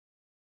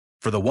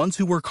For the ones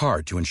who work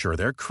hard to ensure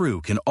their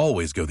crew can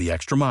always go the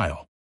extra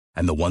mile,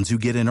 and the ones who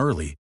get in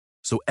early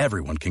so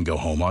everyone can go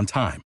home on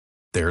time,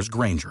 there's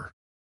Grainger,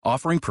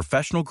 offering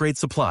professional-grade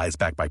supplies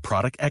backed by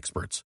product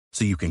experts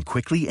so you can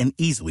quickly and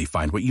easily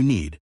find what you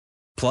need.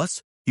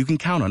 Plus, you can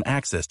count on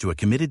access to a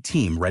committed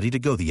team ready to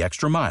go the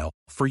extra mile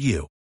for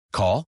you.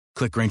 Call,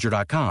 click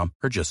Grainger.com,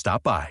 or just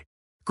stop by.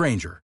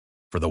 Grainger,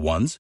 for the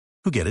ones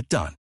who get it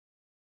done.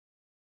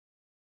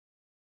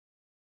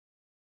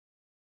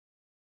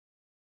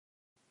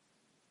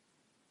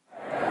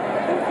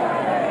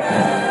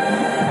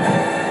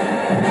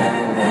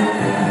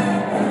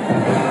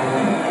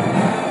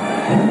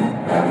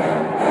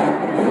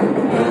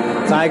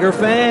 Tiger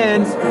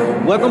fans,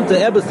 welcome to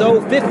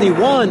episode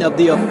 51 of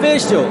the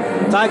official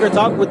Tiger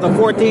Talk with the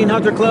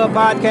 1400 Club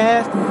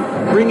podcast,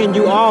 bringing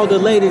you all the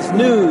latest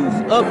news,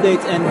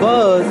 updates, and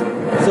buzz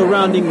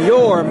surrounding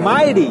your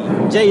mighty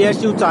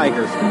JSU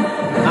Tigers.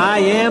 I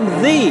am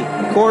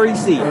the Corey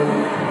C.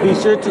 Be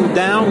sure to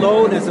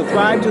download and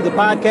subscribe to the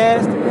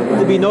podcast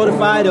to be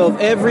notified of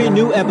every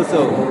new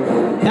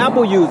episode.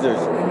 Apple users,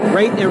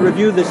 rate and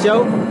review the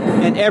show,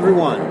 and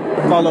everyone,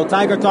 follow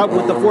Tiger Talk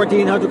with the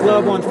 1400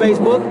 Club on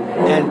Facebook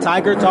and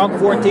Tiger Talk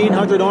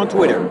 1400 on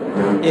Twitter.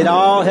 It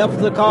all helps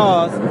the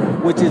cause,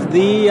 which is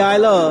I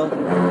love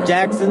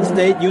Jackson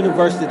State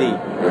University.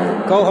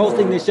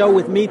 Co-hosting the show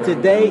with me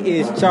today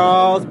is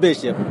Charles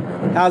Bishop.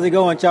 How's it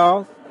going,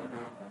 Charles?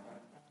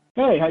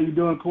 Hey, how you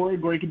doing, Corey?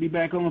 Great to be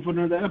back on for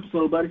another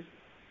episode, buddy.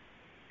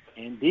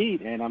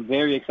 Indeed, and I'm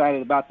very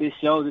excited about this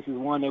show. This is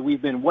one that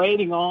we've been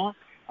waiting on.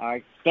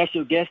 Our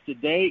special guest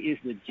today is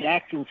the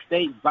Jackson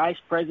State Vice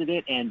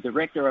President and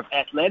Director of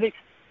Athletics,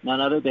 none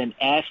other than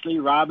Ashley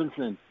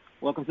Robinson.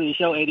 Welcome to the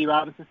show, A.D.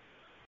 Robinson.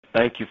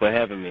 Thank you for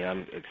having me.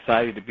 I'm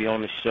excited to be on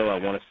the show. I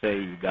want to say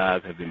you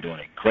guys have been doing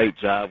a great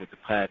job with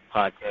the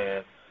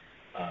podcast,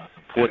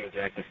 supporting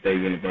Jackson State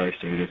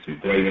University and getting some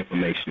great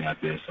information out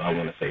there. So I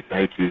want to say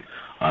thank you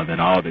that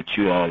all that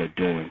you all are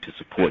doing to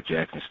support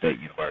Jackson State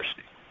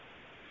University.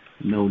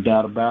 No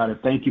doubt about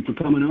it. Thank you for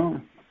coming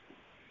on.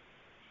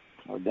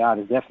 No doubt.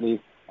 It's definitely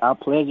our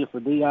pleasure for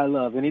I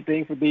love.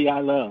 Anything for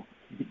I love.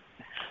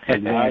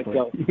 Exactly.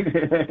 All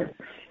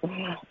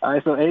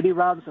right, so A.D.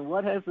 Robinson,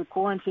 what has the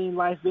quarantine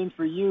life been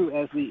for you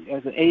as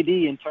an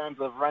A.D. in terms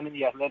of running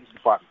the athletics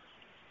department?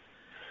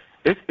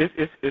 It's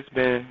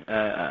been,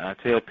 I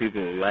tell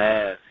people the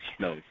last,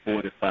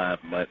 4 to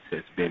 5 months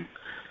has been,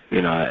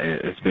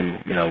 it's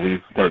been,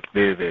 we've worked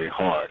very, very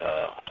hard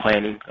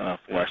planning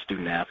for our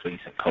student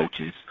athletes and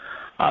coaches,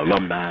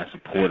 alumni,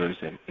 supporters,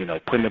 and,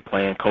 putting a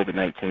plan,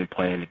 COVID-19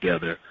 plan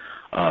together,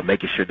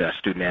 making sure that our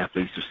student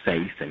athletes are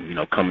safe and,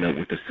 coming up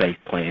with the safe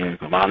plans.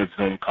 A lot of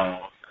Zoom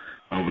calls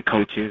with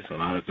coaches, a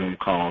lot of Zoom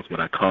calls with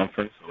our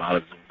conference, a lot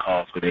of Zoom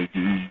calls with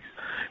ADs,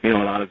 a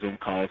lot of Zoom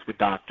calls with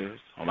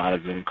doctors, a lot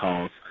of Zoom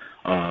calls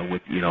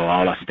with,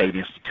 all our state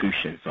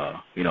institutions.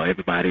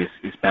 Everybody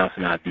is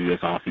bouncing ideas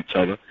off each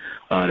other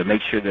to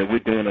make sure that we're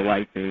doing the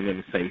right thing in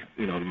the safe,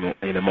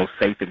 in the most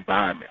safe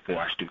environment for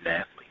our student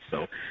athletes.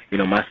 So,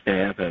 my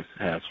staff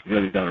has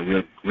really done a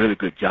really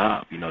good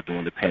job,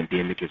 during the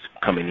pandemic, is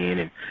coming in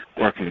and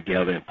working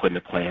together and putting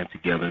a plan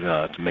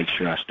together to make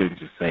sure our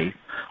students are safe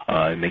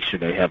and make sure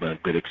they have a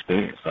good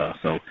experience.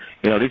 So,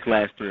 these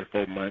last 3 or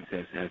 4 months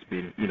has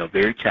been,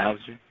 very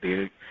challenging,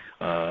 very,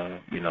 a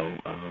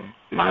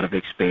lot of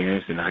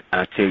experience. And I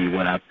tell you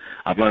what,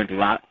 I've learned a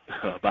lot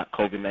about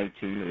COVID-19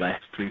 the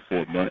last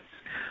 3-4 months.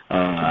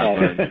 I've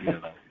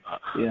learned,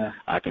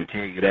 I can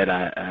tell you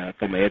that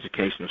from an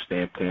educational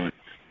standpoint,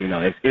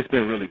 it's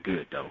been really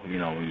good though. You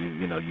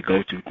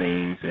go through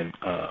things, and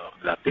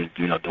I think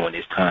during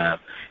this time,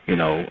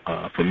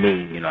 for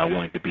me, I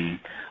want it to be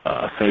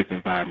a safe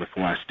environment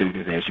for our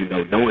students. As you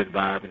know, no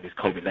environment is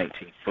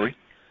COVID-19 free,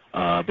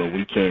 but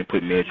we can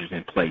put measures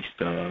in place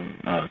to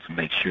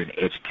make sure to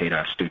educate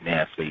our student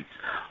athletes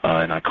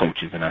and our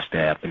coaches and our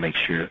staff to make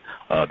sure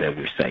that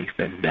we're safe,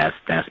 and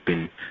that's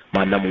been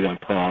my number one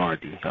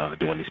priority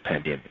during this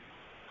pandemic.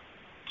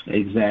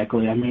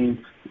 Exactly. I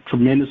mean,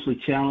 tremendously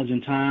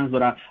challenging times,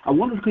 but I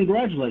wanted to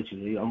congratulate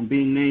you on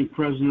being named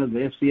president of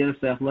the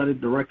FCS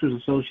Athletic Directors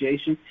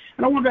Association.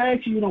 And I wanted to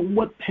ask you,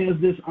 what has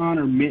this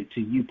honor meant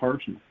to you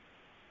personally?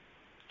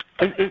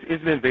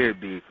 It's been very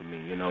big for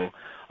me. 3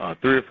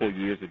 or 4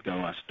 years ago,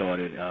 I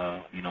started,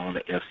 on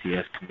the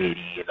FCS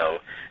committee,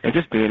 and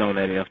just being on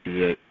that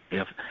FCS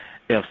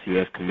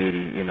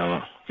committee,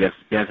 just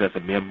as a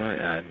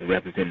member,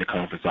 representing the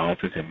conference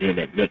office, and then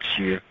that next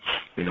year,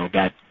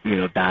 got,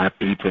 dived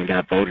deeper and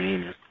got voted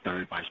in as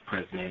third vice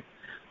president,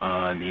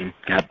 and then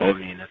got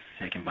voted in as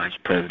second vice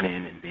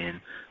president, and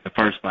then the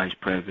first vice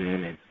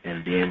president,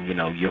 and then,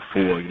 year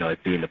 4, as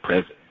being the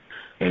president.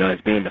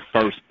 As being the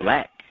first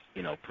black,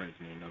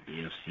 president of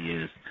the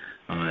FCS,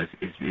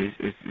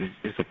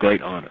 it's a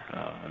great honor.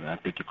 And I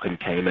think it couldn't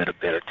came at a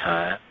better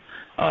time.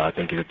 I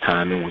think the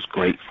timing was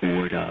great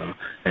for it,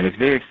 and it's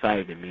very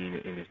exciting to me,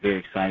 and it's very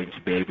exciting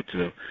to be able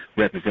to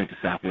represent the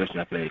Southwestern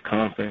Athletic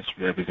Conference,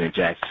 represent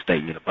Jackson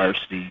State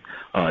University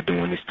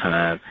during this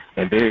time,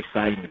 and very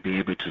exciting to be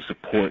able to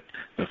support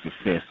the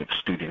success of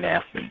student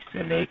athletes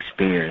and their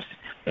experience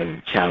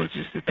and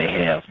challenges that they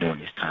have during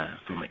this time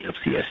from an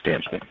FCS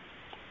standpoint.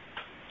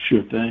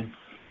 Sure thing.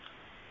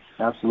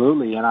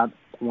 Absolutely, and I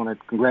want to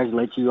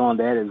congratulate you on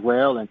that as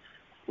well. And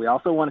we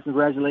also want to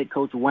congratulate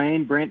Coach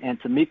Wayne, Brent, and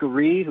Tamika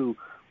Reed, who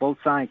both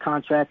signed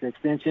contract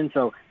extensions.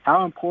 So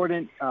how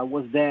important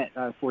was that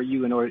for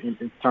you in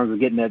terms of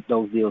getting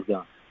those deals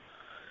done?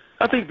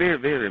 I think very,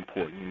 very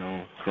important,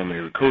 from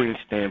a recruiting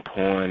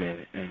standpoint,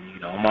 and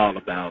I'm all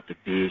about the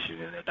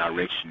vision and the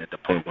direction that the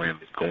program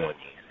is going in.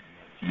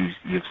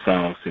 You've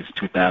saw since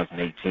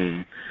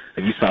 2018,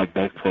 and you saw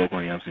both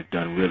programs have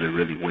done really,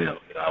 really well.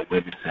 Our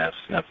women's have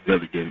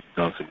really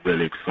done some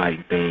really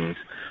exciting things.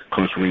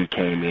 Coach Reed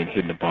came in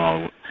hitting the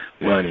ball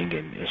running,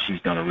 and she's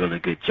done a really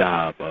good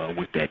job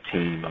with that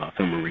team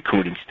from a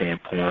recruiting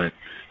standpoint.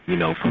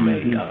 From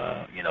a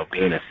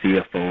being a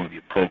CFO of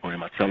your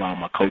program. I tell all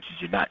my coaches,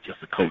 you're not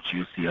just a coach,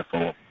 you're a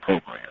CFO of a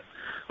program.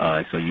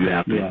 So you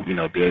have to,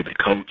 be able to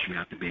coach. You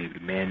have to be able to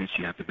manage.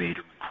 You have to be able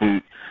to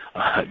recruit.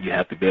 You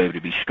have to be able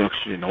to be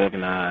structured and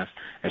organized.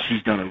 And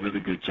she's done a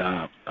really good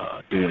job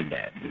doing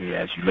that.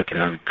 As you look at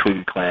her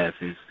recruiting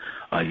classes,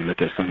 you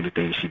look at some of the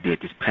things she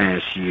did this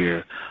past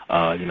year.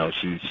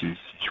 She's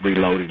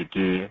reloaded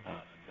again.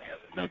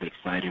 Another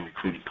exciting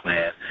recruiting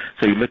class.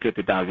 So you look at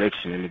the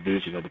direction and the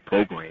vision of the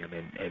program,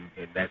 and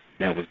that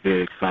was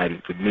very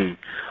exciting for me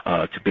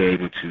to be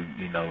able to,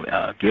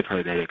 give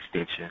her that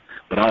extension.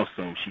 But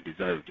also she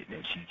deserved it,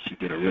 and she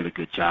did a really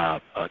good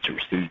job to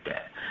receive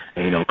that.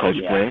 And, Coach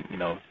Brent,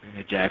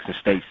 at Jackson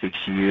State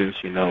 6 years,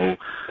 when I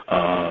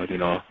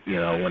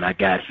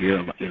got here,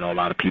 a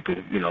lot of people,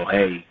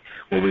 hey,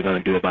 what we're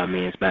going to do about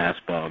men's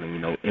basketball.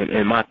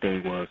 And my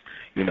thing was,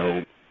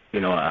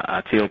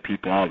 I tell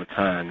people all the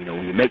time,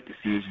 when you make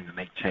decisions and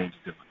make changes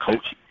in the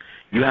coaching,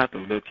 you have to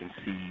look and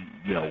see,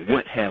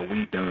 what have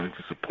we done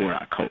to support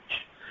our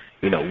coach?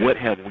 What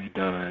have we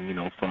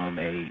done, from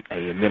a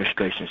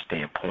administration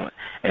standpoint?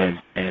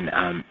 And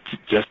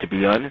just to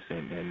be honest,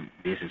 and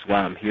this is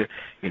why I'm here,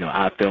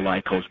 I feel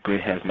like Coach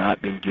Britt has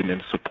not been getting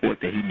the support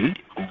that he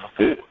needed moving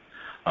forward.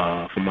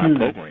 From my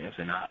programs,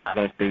 and I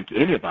don't think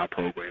any of our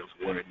programs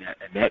were in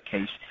that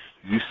case.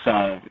 You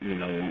saw,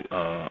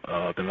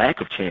 the lack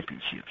of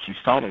championships. You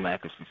saw the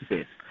lack of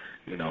success.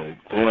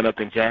 Growing up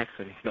in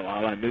Jackson,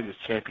 all I knew was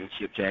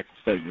championship Jackson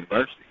State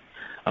University,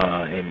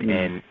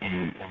 and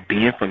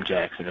being from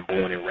Jackson and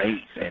born and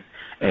raised,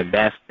 and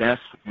that's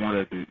one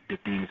of the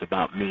things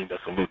about me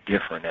that's a little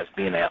different as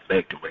being an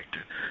athletic director.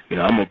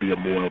 I'm gonna be a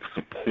more of a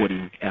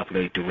supporting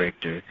athletic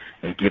director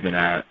and giving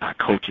our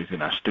coaches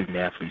and our student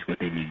athletes what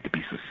they need to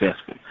be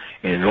successful.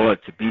 And in order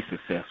to be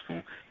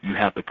successful, you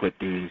have to put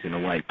things in the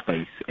right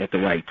place at the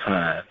right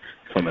time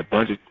from a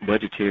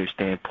budgetary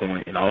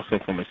standpoint and also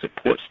from a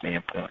support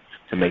standpoint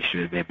to make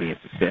sure they're being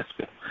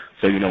successful.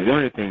 So,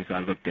 one of the things I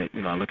looked at,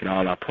 I look at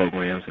all our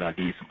programs and I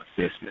did some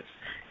assessments.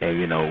 And,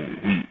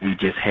 we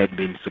just hadn't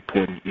been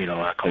supporting,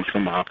 our coach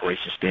from an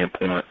operations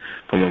standpoint,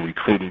 from a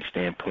recruiting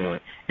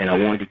standpoint, and I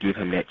wanted to give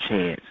him that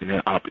chance and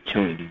that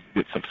opportunity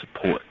with some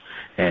support.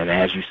 And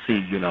as you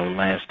see, the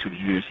last 2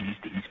 years,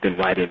 he's been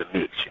right in the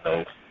mix,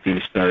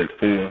 finished third,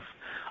 fourth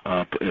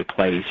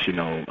place,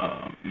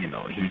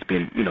 he's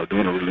been,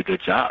 doing a really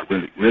good job,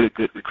 really, really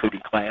good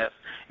recruiting class.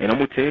 And I'm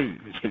going to tell you,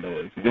 if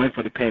it weren't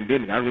for the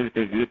pandemic, I really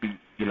think we'll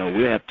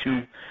have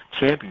two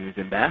champions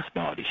in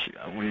basketball this year.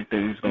 I really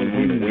think we was going to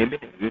win the women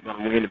and we were going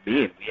to win the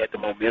men. We had the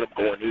momentum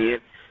going in.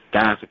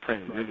 Guys are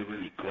playing really,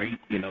 really great,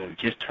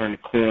 just turned the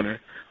corner.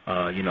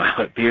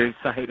 I'm very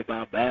excited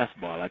about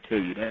basketball, I tell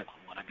you that.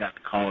 When I got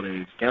the call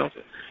to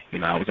council,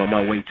 I was on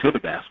my way to the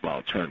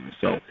basketball tournament.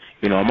 So,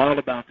 I'm all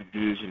about the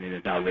vision and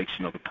the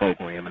direction of the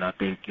program, and I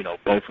think,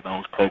 both of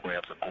those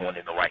programs are going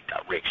in the right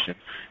direction,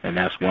 and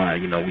that's why,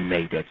 we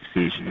made that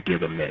decision to give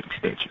them that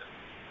extension.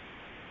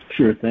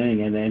 Sure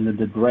thing, and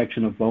the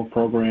direction of both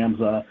programs,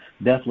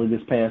 definitely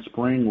this past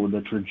spring where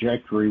the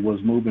trajectory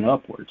was moving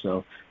upward.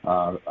 So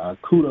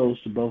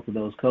kudos to both of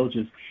those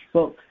coaches.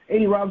 Well,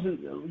 Eddie Robinson,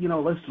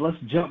 let's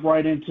jump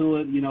right into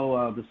it.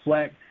 The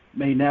SWAC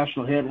made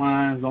national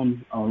headlines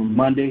on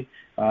Monday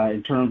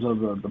in terms of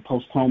the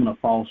postponement of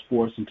fall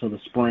sports until the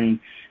spring.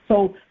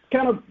 So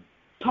kind of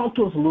talk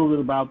to us a little bit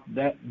about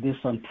this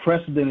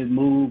unprecedented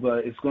move.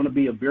 It's going to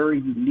be a very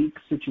unique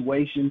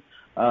situation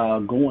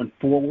going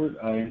forward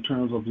in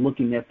terms of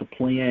looking at the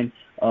plan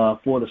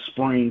for the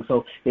spring.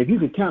 So if you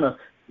could kind of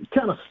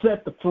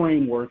set the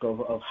framework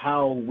of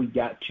how we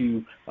got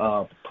to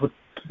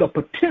the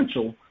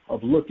potential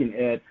of looking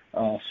at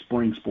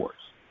spring sports.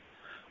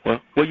 Well,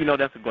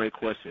 that's a great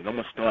question. I'm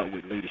going to start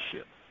with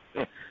leadership.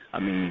 I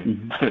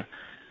mean,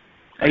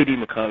 A.D.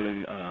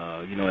 McCullum,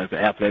 as an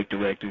athletic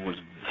director was,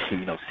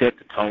 set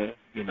the tone,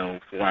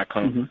 for our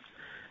conference.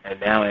 And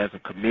now as a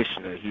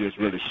commissioner, he has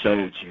really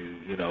showed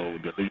you,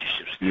 the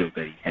leadership skills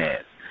that he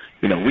has.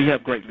 We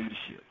have great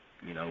leadership.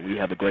 We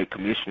have a great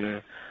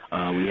commissioner.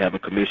 We have a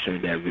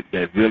commissioner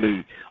that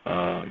really,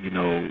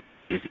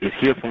 is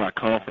here for our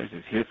conference,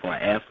 is here for our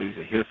athletes,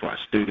 is here for our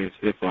students,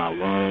 here for our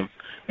alums,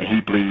 and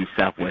he bleeds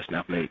Southwestern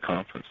Athletic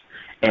Conference.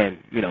 And,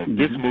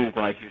 this move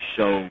right here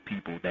showed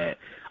people that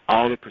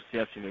all the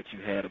perception that you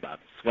had about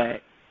the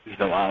SWAC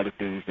all the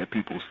things that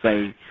people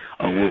say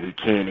what we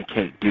can and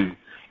can't do.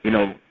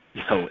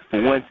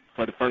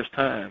 For the first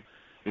time,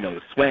 the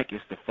SWAC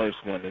is the first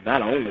one to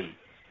not only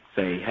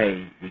say,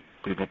 hey, we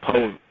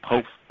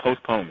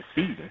postpone the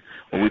season,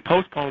 but we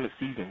postpone the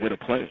season with a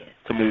plan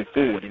to move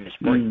forward in the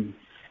spring.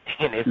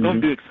 And it's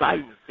going to be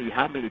exciting to see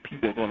how many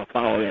people are going to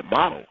follow that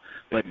model.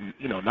 But,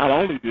 not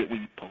only did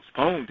we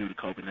postpone due to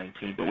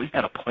COVID-19, but we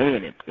had a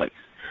plan in place.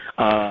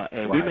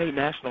 And we made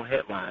national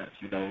headlines,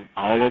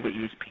 all over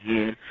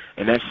ESPN,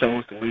 and that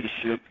shows the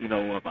leadership,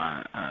 of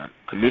our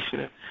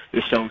commissioner.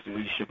 It shows the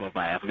leadership of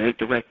our athletic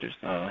directors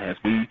as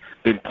we've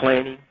been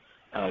planning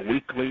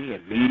weekly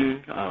and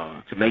meeting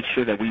to make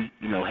sure that we,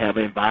 have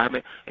an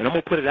environment. And I'm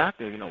going to put it out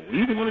there,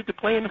 we wanted to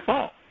play in the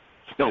fall.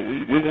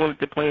 We wanted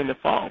to play in the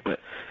fall, but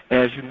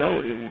as you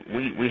know,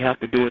 we have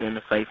to do it in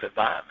a safe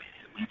environment.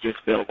 We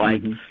just felt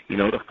like,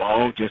 the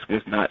fall just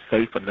was not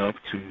safe enough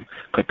to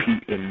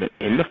compete in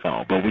the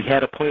fall. But we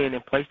had a plan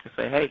in place to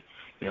say, hey,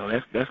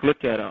 let's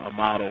look at a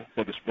model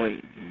for the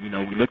spring.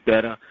 We looked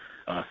at a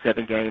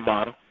 7-game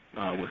model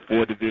with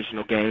 4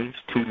 divisional games,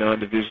 2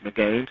 non-divisional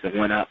games, and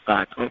 1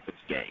 outside conference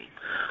game.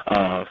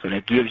 So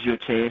that gives you a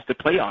chance to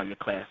play all your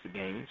classic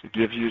games. It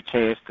gives you a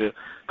chance to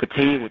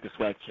continue with the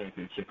SWAC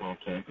championship on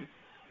campus.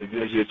 It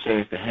gives you a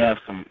chance to have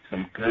some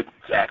good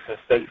Jackson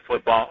State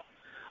football.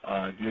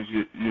 It gives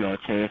you, a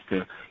chance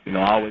to,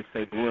 I always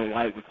say blue and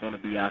white was going to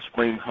be our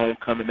spring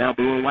homecoming. Now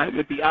blue and white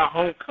would be our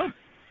homecoming.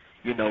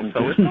 So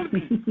it's going to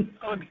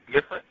be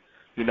different.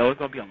 It's going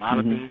to be a lot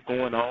of things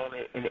going on.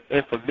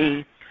 And for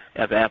me,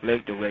 as an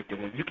athletic director,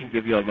 when you can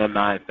give your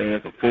alumni and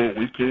fans a full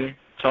weekend,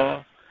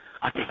 Charles,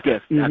 I think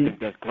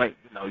that's great.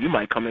 You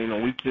might come in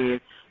on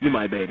weekend, you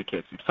might be able to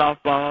catch some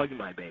softball, you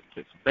might be able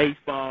to catch some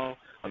baseball,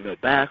 a little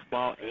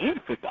basketball, and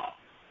football.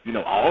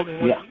 All in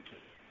one weekend.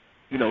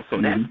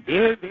 So that's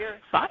very, very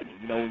exciting.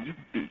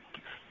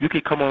 You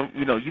can come on.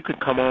 You can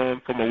come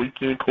on from a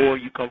weekend core.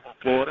 You come from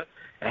Florida,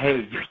 and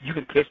hey, you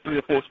can catch 3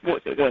 or 4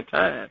 sports at one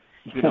time.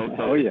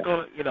 So it's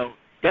gonna,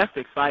 that's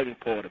the exciting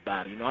part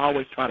about it. I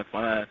always try to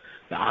find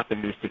the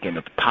optimistic and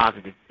the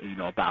positive,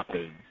 about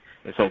things.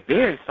 And so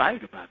very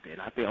excited about that.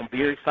 I think I'm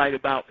very excited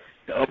about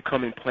the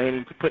upcoming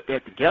planning to put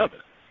that together,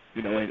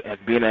 as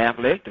being an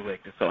athletic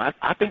director. So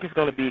I think it's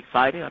going to be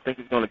exciting. I think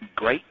it's going to be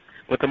great.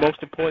 But the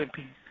most important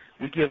piece,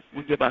 we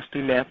give our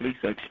student athletes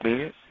an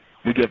experience.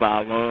 We give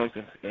our alums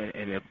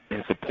and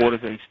supporters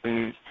an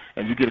experience,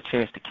 and you get a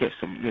chance to catch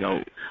some,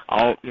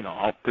 all 3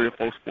 or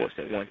 4 sports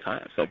at one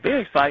time. So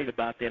very excited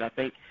about that. I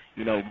think,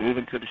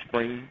 moving to the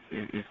spring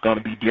is going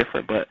to be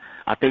different, but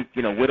I think,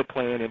 with a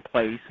plan in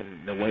place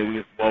and the way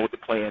we roll the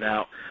plan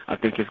out, I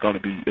think the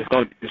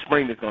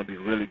spring is going to be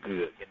really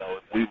good.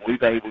 If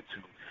we're able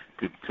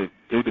to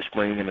do the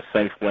spring in a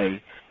safe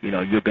way,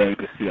 you'll be able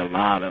to see a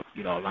lot of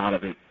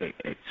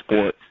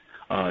sports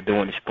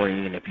during the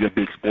spring. And if you're a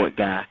big sport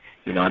guy,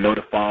 I know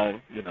the fall,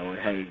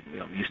 hey,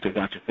 I'm used to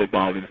watching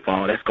football in the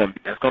fall. That's going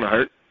to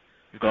hurt.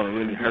 It's going to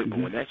really hurt. But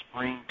when that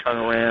spring turn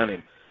around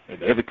and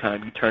every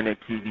time you turn that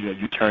TV or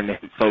you turn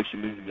that social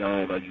media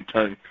on or you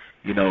turn,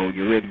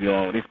 your radio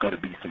on, it's going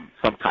to be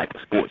some type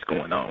of sports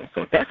going on.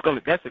 So that's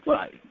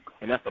exciting,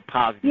 and that's a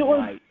positive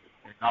light.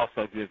 And it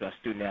also gives our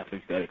student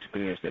athletes that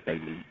experience that they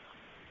need.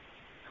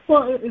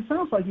 Well, it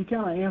sounds like you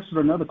kind of answered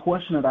another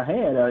question that I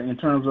had in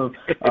terms of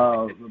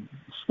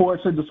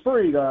sports in the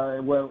spring.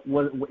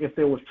 If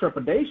there was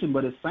trepidation,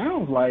 but it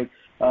sounds like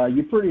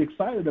you're pretty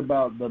excited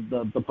about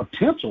the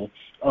potential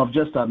of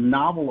just a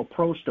novel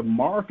approach to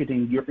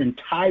marketing your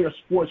entire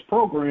sports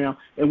program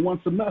in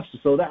one semester.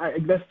 So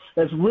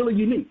that's really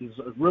unique. It's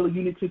a really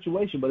unique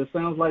situation, but it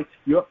sounds like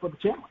you're up for the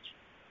challenge.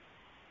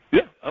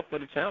 Yeah, up for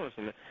the challenge,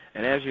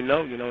 and as you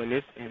know, in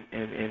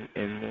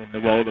the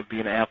role of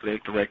being an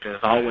athletic director,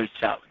 there's always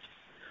challenges.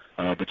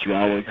 But you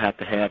always have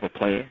to have a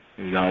plan,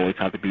 and you always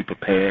have to be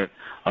prepared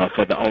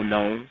for the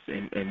unknowns.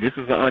 And this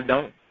is an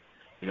unknown.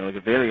 It's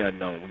a very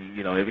unknown.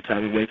 Every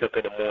time we wake up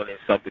in the morning,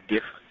 it's something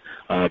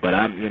different. But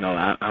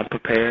I'm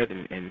prepared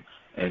and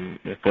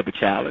for the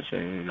challenge,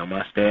 and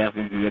my staff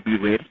will be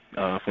ready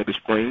for the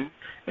spring,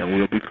 and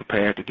we'll be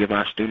prepared to give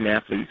our student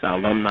athletes, our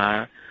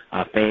alumni,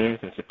 our fans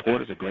and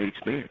supporters a great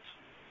experience.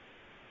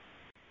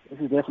 This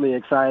is definitely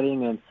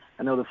exciting, and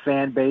I know the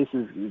fan base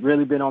has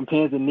really been on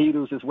pins and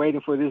needles just waiting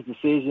for this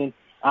decision,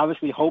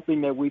 obviously hoping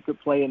that we could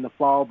play in the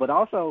fall, but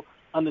also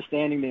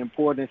understanding the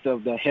importance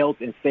of the health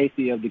and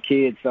safety of the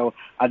kids. So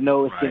I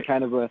know it's been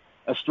kind of a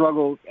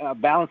struggle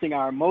balancing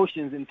our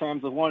emotions in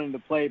terms of wanting to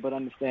play, but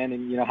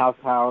understanding, how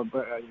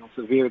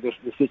severe this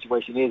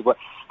situation is. But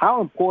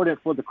how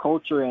important for the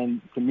culture and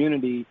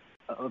community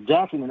of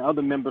Jackson and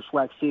other member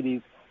SWAC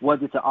cities was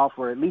it to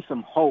offer at least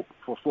some hope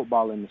for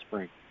football in the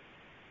spring?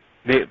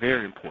 Very,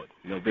 very important.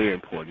 Very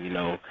important.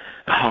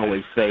 I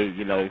always say,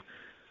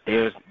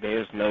 there's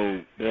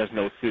no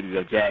city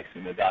of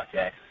Jackson without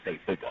Jackson State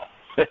football.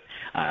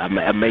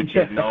 I make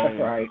that known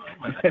when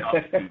I talk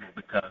to people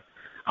because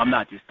I'm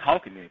not just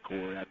talking that,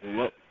 Corey. I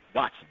grew up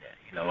watching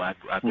that.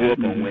 I grew up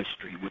on West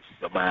Street, which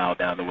is a mile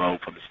down the road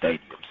from the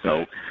stadium.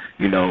 So,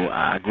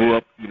 I grew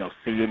up,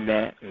 seeing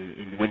that.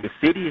 And when the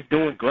city is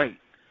doing great,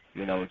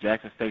 you know,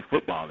 Jackson State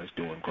football is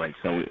doing great.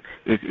 So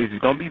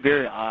it's going to be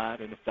very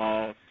odd in the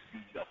fall to see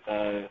a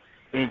fall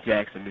in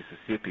Jackson,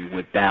 Mississippi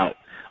without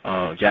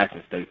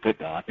Jackson State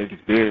football. I think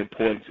it's very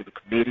important to the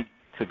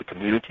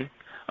community,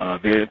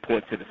 very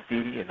important to the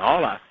city and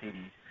all our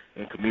cities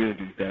and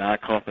communities that our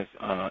conference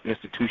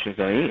institutions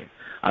are in.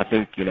 I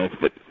think, you know,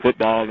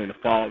 football in the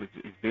fall is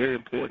very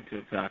important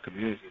to our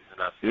communities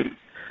and our cities.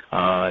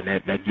 And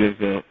that gives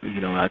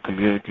you know, our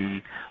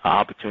community an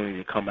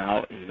opportunity to come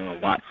out and, you know,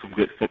 watch some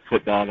good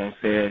football on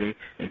Saturday,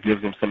 and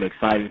gives them some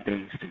exciting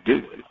things to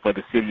do. And for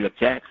the city of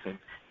Jackson,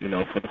 you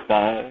know, for the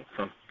fall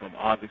from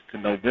August to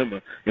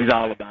November, it's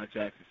all about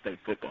Jackson State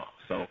football.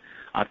 So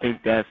I think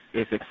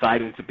it's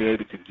exciting to be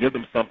able to give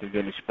them something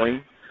in the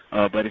spring.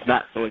 But it's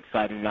not so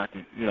exciting not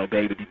to, you know, be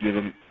able to give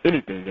them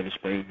anything in the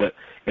spring. But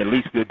at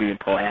least we're being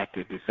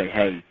proactive to say,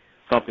 hey,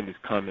 something is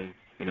coming.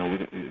 You know,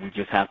 we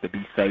just have to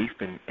be safe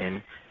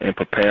and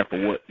prepare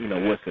for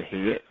what's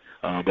ahead.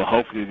 But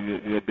hopefully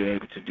we'll be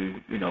able to do,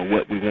 you know,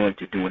 what we want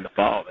to do in the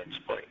fall and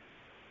spring.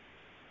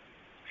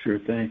 Sure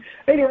thing.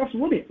 Hey,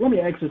 Russell, let me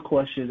ask this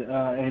question.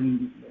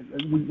 And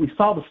we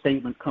saw the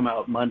statement come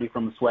out Monday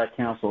from the SWAC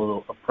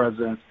Council of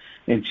Presidents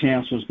and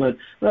Chancellors. But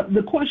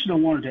the question I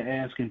wanted to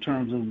ask in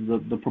terms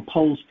of the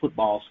proposed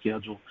football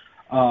schedule,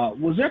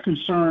 was there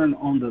concern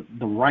on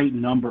the right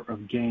number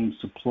of games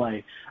to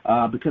play?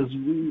 Because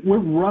we're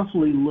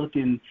roughly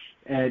looking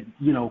at,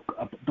 you know,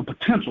 the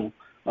potential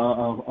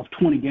of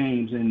 20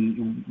 games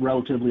in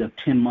relatively a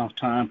 10-month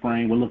time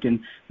frame. We're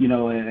looking, you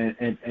know,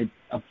 at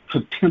a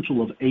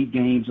potential of 8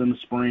 games in the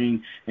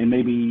spring and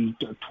maybe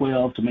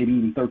 12 to maybe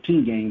even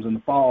 13 games in the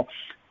fall.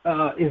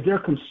 Is there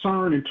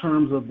concern in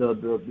terms of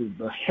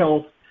the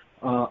health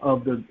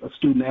of the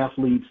student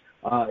athletes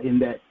in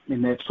that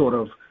sort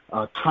of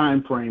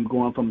time frame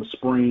going from the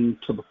spring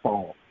to the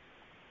fall?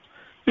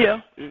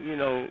 Yeah,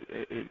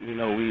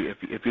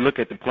 if you look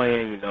at the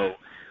plan, you know,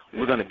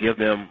 we're going to give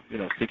them, you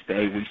know, 6 to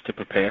 8 weeks to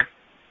prepare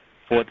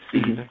for the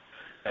season,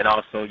 mm-hmm. and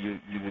also you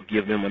will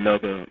give them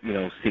another, you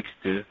know, 6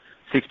 to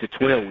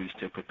 12 weeks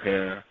to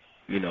prepare,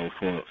 you know,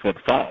 for the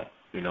fall.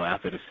 You know,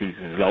 after the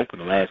season is open,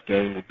 the last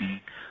game will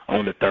be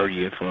on the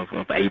 30th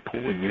of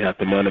April, and you have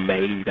the month of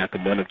May, you got the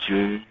month of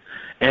June,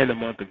 and the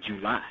month of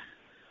July.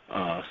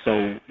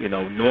 So, you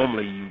know,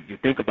 normally you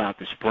think about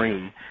the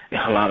spring,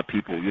 and a lot of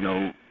people, you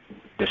know,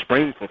 the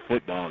spring for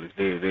football is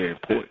very, very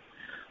important.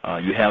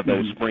 You have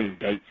those spring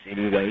dates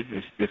anyway.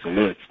 It's a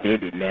little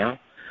extended now.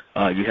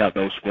 You have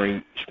those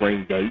spring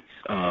dates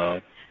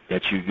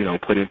that you know,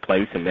 put in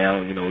place, and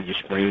now, you know, your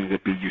spring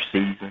would be your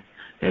season,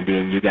 and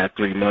then you got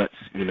 3 months,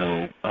 you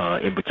know,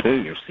 in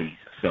between your season.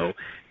 So,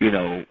 you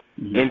know,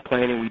 in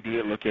planning we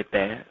did look at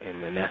that,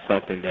 and that's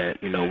something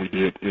that, you know, we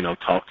did, you know,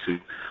 talk to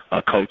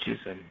coaches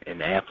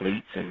and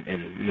athletes and,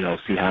 you know,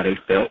 see how they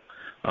felt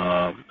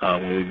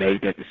when we made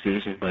that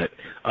decision. But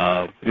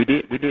we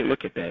did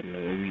look at that. You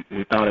know,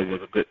 we thought it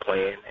was a good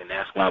plan, and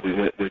that's why we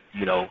went with,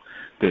 you know,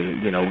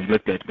 we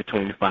looked at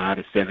between 5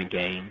 to 7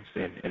 games,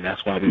 and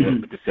that's why we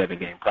went with the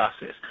 7-game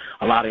process.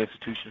 A lot of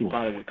institutions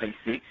probably would play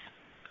 6.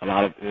 A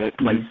lot of won't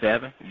play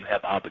 7. You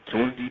have the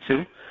opportunity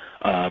to.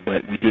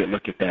 But we did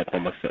look at that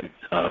from a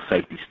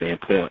safety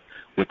standpoint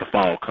with the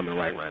fall coming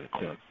right around the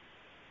corner.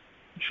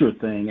 Sure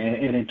thing.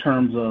 And in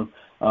terms of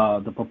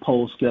the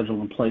proposed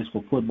schedule in place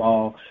for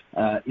football,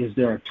 is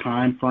there a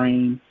time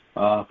frame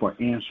for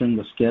answering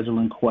the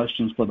scheduling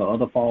questions for the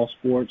other fall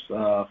sports,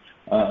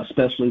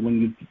 especially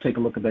when you take a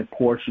look at that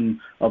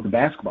portion of the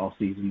basketball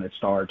season that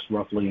starts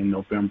roughly in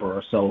November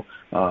or so,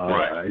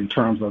 right, in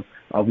terms of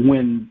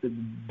when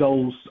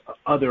those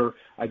other,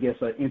 I guess,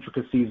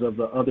 intricacies of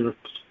the other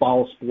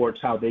fall sports,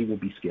 how they will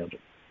be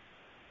scheduled?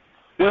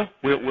 Well,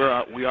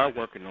 we are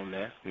working on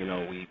that. You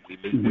know, we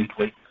meet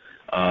weekly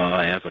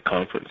as a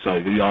conference, so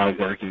we are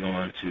working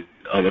on to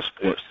other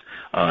sports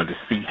to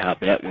see how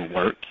that will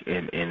work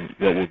and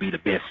what will be the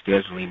best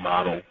scheduling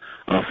model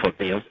for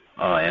them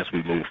as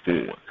we move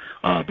forward.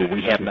 But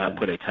we have not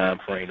put a time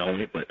frame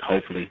on it, but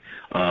hopefully,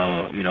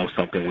 you know,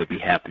 something will be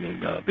happening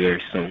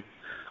very soon.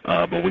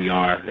 But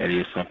that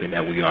is something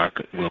that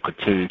will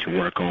continue to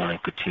work on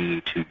and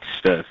continue to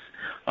discuss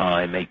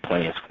and make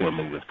plans for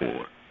moving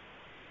forward.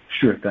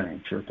 Sure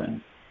thing.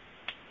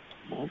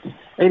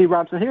 A.D.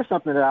 Robinson, here's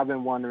something that I've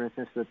been wondering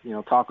since the, you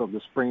know, talk of the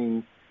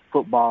spring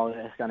football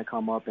has kind of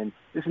come up, and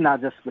this is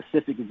not just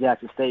specific to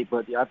Jackson State,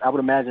 but I would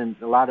imagine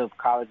a lot of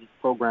college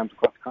programs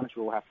across the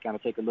country will have to kind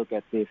of take a look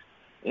at this.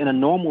 In a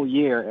normal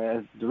year,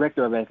 as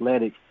director of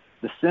athletics,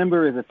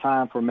 December is a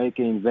time for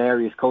making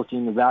various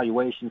coaching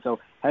evaluations. So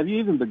have you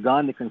even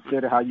begun to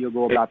consider how you'll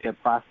go about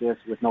that process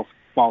with no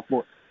fall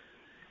sports?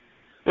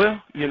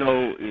 Well, you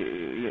know,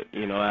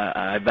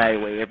 I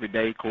evaluate every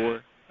day,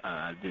 Corey.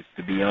 Just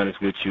to be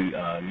honest with you,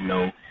 you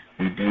know,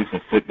 we do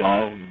for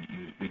football.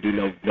 We do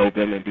know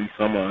November and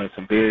December are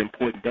some very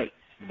important dates,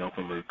 you know,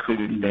 from a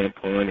recruiting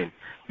standpoint, and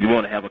you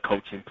want to have a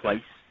coach in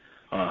place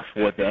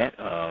for that.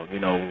 You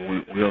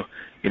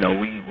know,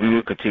 we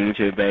will continue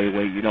to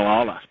evaluate, you know,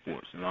 all our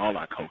sports and all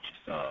our coaches.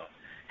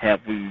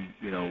 Have we,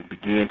 you know,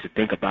 begin to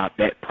think about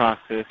that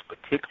process,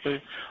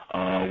 particularly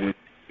with,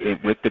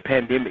 with the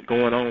pandemic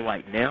going on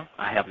right now,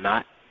 I have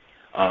not,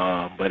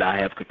 but I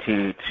have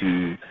continued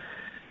to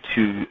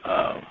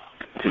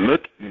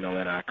look,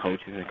 at our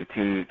coaches and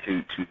continue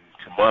to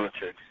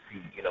monitor to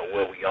see,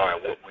 where we are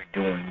and what we're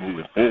doing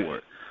moving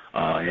forward.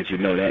 As you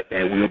know, that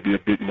will be a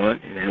big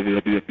month, and that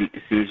will be a big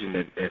decision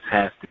that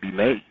has to be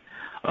made.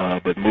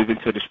 But moving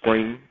to the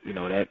spring,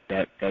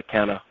 that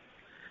kind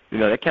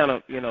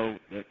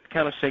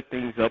of shake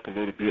things up a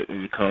little bit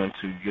when you come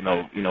to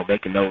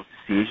making those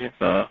decisions.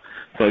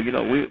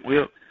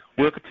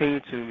 We'll continue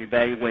to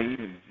evaluate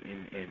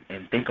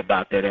and think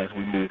about that as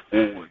we move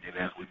forward and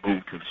as we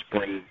move to the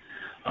spring.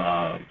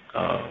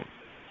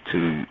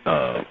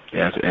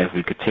 As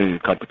we continue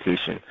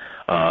competition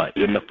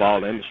in the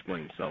fall and the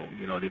spring. So,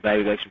 the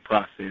evaluation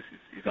process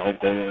is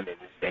ongoing and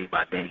it's day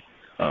by day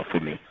for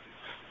me.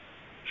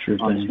 Sure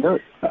thing.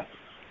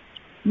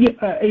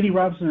 A.D.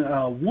 Robinson,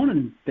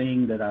 one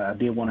thing that I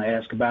did want to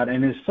ask about,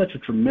 and it's such a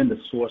tremendous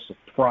source of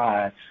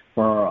pride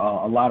for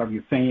a lot of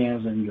your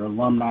fans and your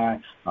alumni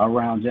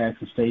around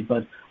Jackson State,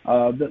 but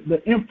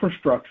the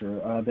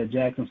infrastructure that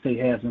Jackson State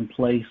has in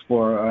place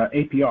for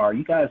APR,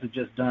 you guys have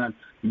just done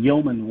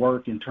yeoman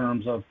work in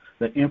terms of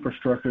the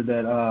infrastructure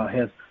that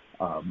has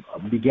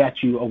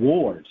begat you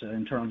awards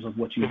in terms of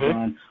what you've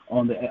done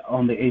on the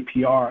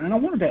APR. And I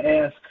wanted to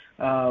ask,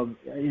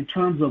 in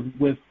terms of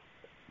with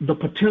the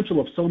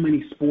potential of so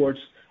many sports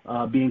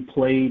being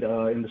played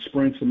in the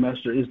spring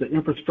semester, is the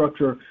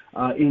infrastructure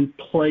in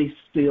place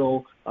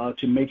still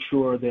to make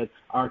sure that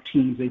our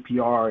team's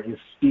APR is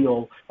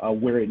still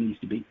where it needs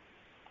to be?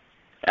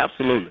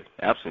 Absolutely.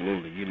 Last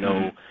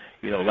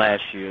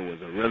year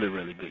was a really,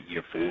 really good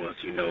year for us,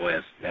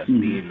 as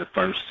being the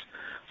first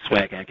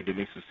SWAC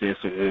Academic Success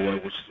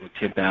Award, which is a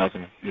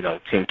 10,000,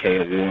 10K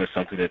award,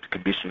 something that the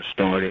commissioner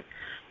started.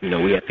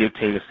 We had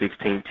 15 to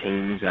 16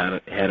 teams had a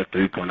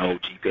 3.0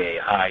 GPA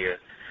higher.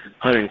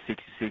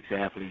 166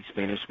 athletes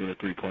finished with a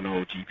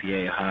 3.0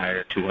 GPA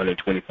higher.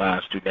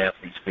 225 student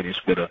athletes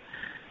finished with a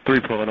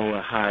 3.0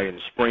 or higher in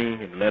the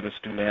spring, and 11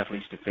 student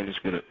athletes to finish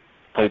with a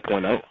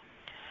 4.0.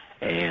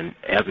 And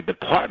as a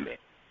department,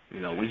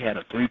 we had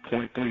a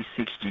 3.36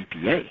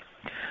 GPA.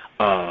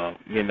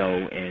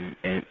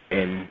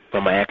 And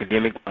from an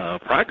academic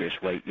progress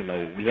rate,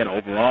 we had an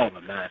overall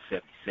of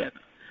 977.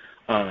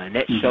 And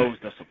that shows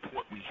the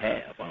support we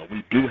have.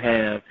 We do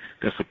have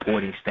the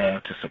supporting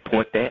staff to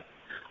support that.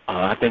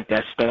 I think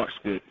that starts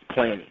with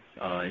planning.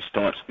 It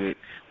starts with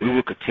we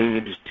will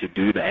continue to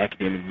do the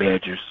academic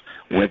measures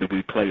whether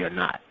we play or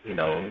not.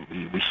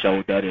 We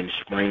showed that in the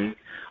spring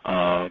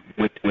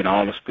with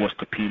all the sports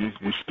competing.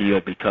 We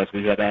still, because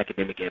we have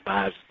academic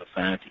advisors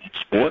assigned to each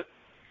sport,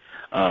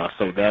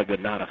 so that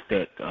would not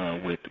affect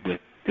with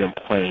them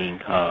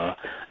playing a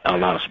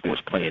lot of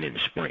sports playing in the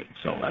spring.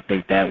 So I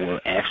think that will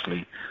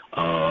actually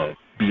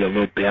be a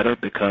little better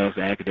because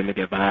the academic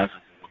advisors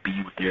will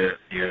be with their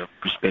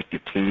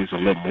respective teams a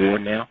little more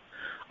now.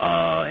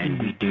 And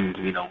we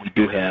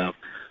do have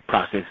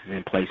processes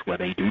in place where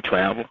they do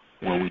travel,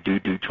 where we do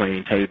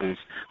training tables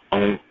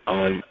on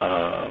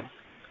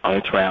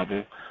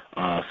travel.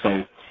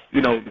 So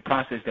the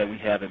process that we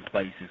have in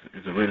place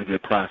is a really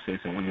good process,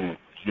 and we will,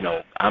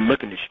 I'm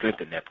looking to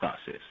strengthen that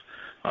process.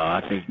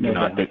 I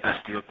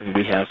still think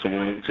we have some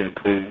room to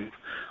improve.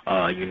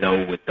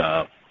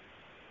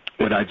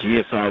 With our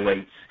GSR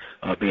rates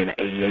being at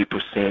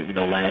 88%,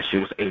 last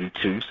year was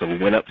 82, so we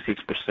went up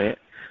 6%.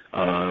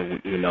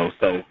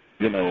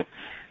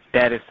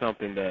 That is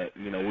something that,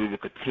 we will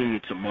continue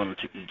to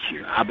monitor each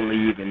year. I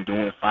believe in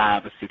doing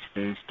 5 or 6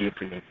 things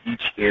different in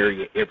each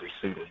area every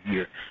single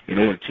year in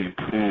order to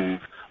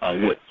improve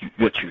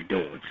what you're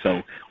doing.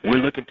 So we're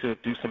looking to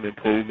do some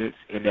improvements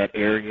in that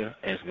area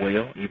as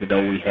well, even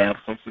though we have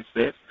some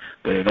success.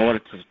 But in order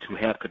to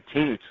have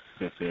continued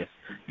success,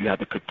 you have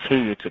to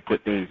continue to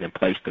put things in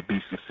place to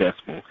be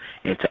successful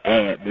and to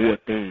add more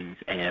things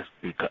as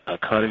the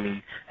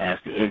economy, as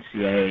the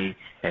NCAA,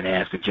 and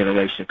as the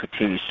generation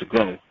continues to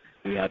grow.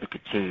 We have to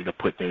continue to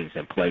put things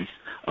in place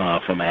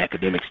from an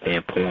academic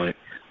standpoint,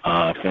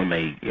 from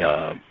a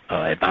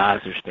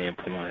advisor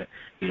standpoint,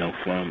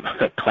 from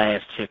a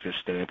class checker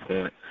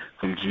standpoint,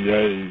 from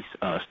GA's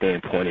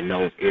standpoint in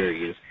those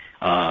areas.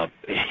 And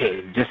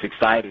just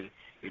exciting,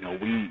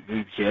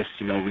 we just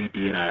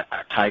redid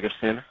our Tiger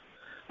Center.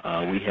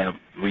 We have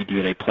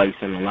redid a place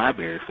in the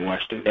library for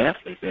our student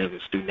athletes. There's a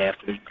student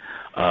athlete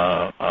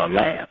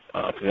lab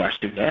for our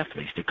student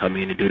athletes to come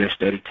in and do their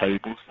study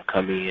tables, to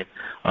come in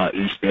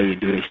each day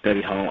and do their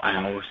study hall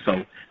hours.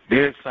 So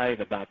very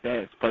excited about that.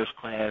 It's first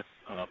class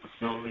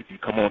facility. If you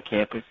come on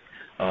campus,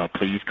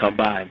 please come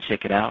by and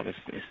check it out. It's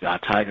our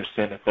Tiger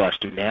Center for our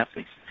student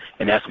athletes,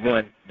 and that's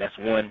one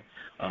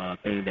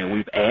thing that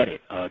we've added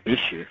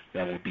this year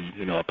that will be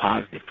a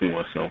positive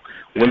for us. So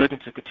we're looking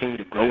to continue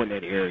to grow in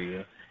that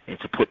area and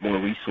to put more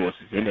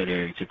resources in that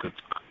area to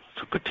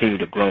continue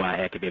to grow our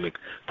academic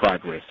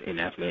progress in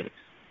athletics.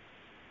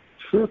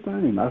 Sure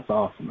thing. That's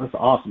awesome. That's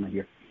awesome to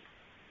hear.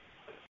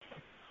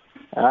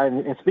 All right,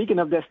 and speaking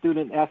of that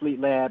student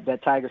athlete lab,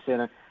 that Tiger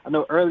Center, I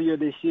know earlier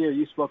this year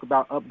you spoke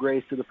about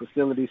upgrades to the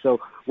facility. So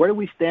where do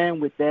we stand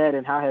with that,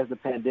 and how has the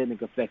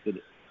pandemic affected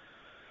it?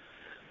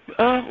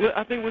 Well,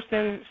 I think we're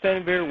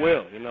standing very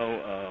well.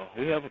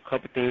 We have a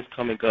couple things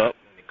coming up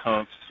when it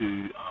comes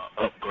to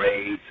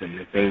upgrades and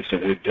the things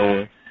that we're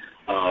doing.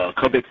 A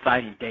couple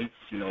exciting dates,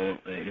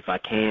 if I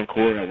can,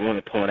 Corey, I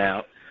want to point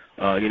out.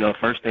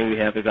 First thing we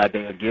have is our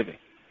Day of Giving.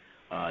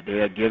 Day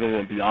of Giving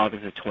will be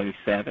August the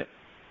 27th.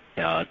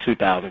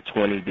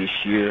 2020 this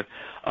year,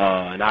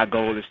 and our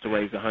goal is to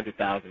raise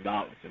 $100,000,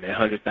 and that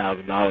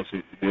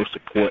 $100,000 will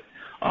support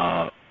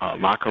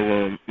locker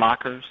room,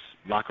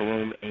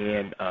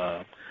 and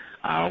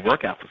our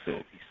workout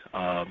facilities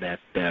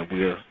that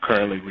we're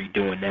currently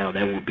redoing now.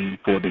 That will be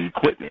for the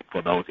equipment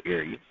for those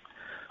areas.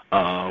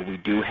 We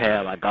do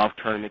have our golf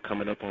tournament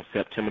coming up on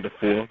September the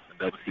 4th,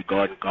 WC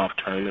Garden Golf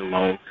Tournament,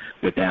 along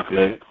with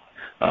athletics.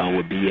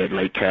 Will be at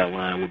Lake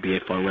Caroline, will be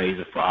a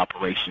fundraiser for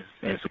operations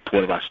and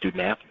support of our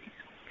student athletes.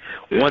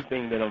 One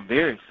thing that I'm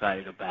very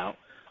excited about,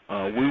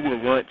 we will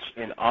launch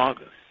in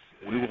August.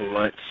 We will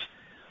launch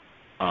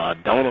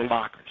donor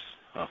lockers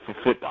for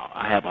football.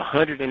 I have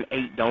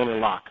 108 donor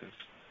lockers.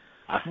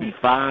 I see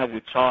 5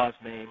 with Charles'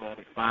 name on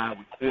it, 5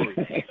 with Corey's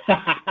name.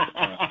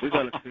 We're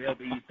going to sell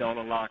these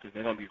donor lockers.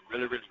 They're going to be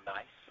really, really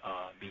nice,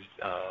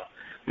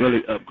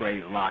 really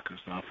upgraded lockers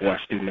for our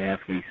student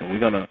athletes. And we're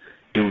going to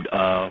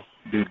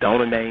do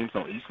donor names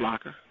on each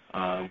locker.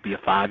 It'll be a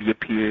 5-year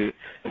period,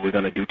 and we're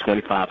going to do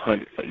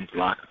 $2,500 for each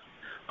locker.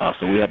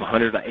 So we have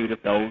 108 of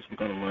those. We're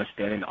going to launch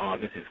that in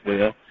August as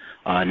well.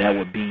 And that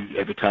would be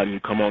every time you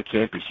come on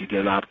campus, you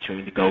get an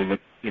opportunity to go look,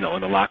 in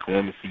the locker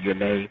room and see your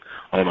name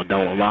on a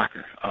donor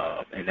locker.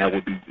 And that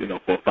would be,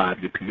 for a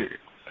 5-year period.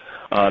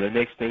 The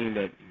next thing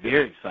that I'm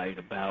very excited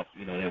about,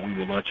 that we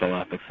will launch on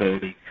our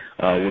facility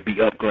will be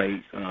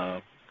upgrades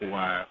for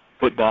our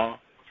football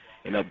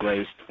and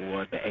upgrades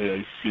for the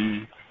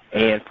AAC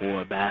and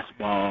for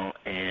basketball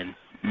and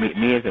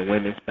men's and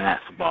women's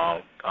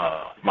basketball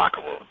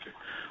locker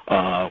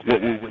rooms.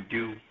 What we would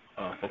do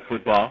for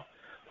football,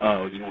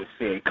 you would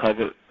see a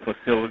covered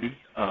facility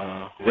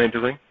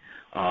rendering,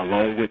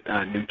 along with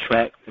our new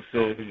track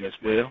facility as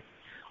well,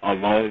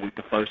 along with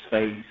the first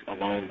phase,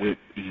 along with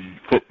the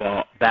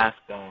football,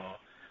 basketball,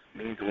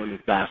 men's and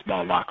women's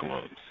basketball locker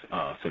rooms.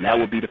 So that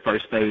will be the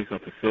first phase of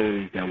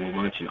facilities that will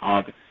launch in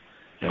August,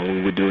 and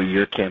we will do a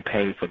year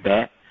campaign for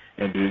that.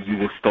 And then you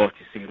will start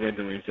to see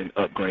renderings and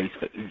upgrades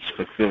for each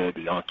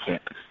facility on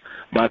campus.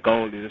 My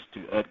goal is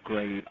to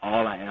upgrade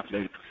all our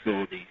athletic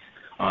facilities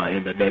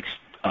in the next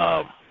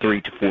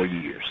 3 to 4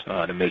 years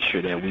to make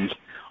sure that we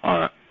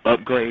are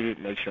upgraded,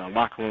 make sure our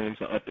locker rooms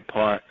are up to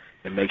par,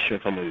 and make sure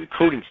from a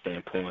recruiting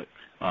standpoint,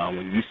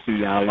 when you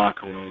see our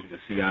locker rooms and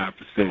see our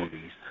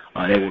facilities,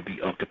 they will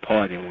be up to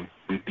par. And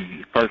we'll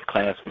be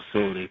first-class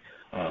facility,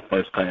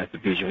 first-class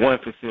Division I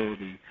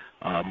facility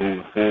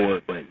moving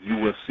forward, but you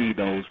will see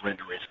those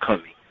renderings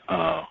coming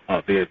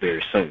very,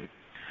 very soon.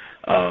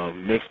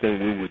 Next thing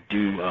we would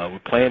do, we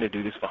plan to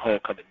do this for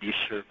homecoming this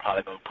year,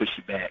 probably going to push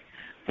it back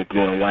for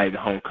blue and white. The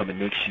homecoming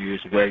next year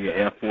is wear your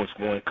Air Force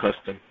One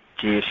custom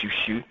JSU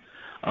shoe.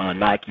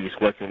 Nike is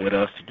working with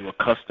us to do a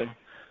custom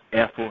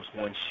Air Force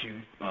One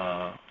shoe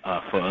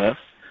for us.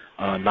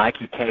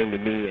 Nike came to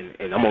me,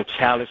 and I'm going to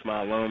challenge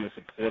my alum and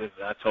supporters.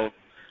 I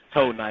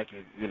told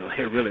Nike,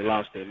 they really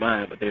lost their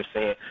mind, but they're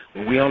saying,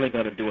 well, we only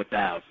going to do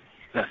 1,000.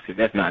 I said,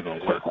 that's not going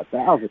to work.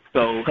 1,000.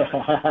 So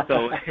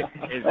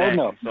exactly. Oh,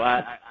 no. So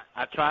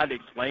I tried to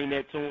explain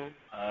that to them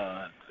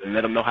and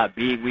let them know how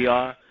big we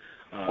are.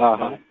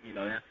 Uh-huh.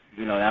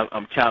 So,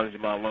 I'm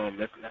challenging my alum.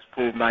 Let's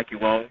prove Nike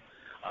wrong.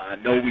 I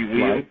know we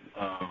will. Right.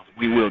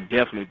 We will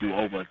definitely do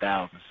over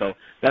 1,000. So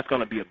that's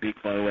going to be a big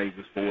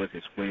fundraiser for us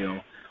as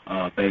well.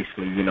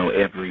 Basically,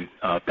 every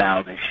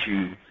 1,000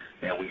 shoe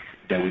that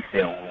we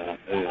sell,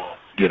 we'll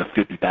get a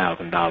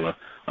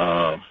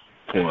 $50,000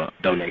 for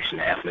donation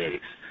to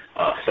athletics.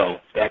 So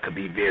that could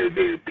be very,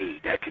 very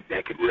big. That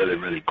could really,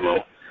 really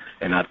grow.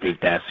 And I think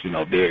that's,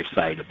 very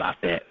excited about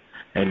that.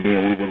 And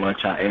then we will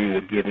launch our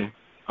annual giving,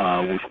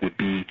 which would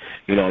be,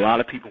 a lot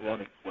of people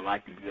would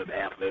like to give to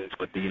athletics,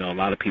 but, a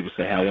lot of people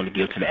say, hey, I want to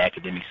give to the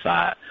academic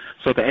side.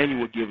 So the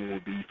annual giving will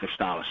be for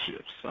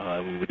scholarships.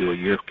 We will do a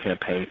year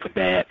campaign for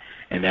that,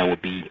 and that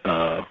would be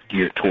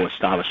geared towards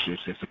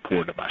scholarships in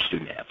support of our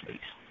student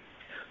athletes.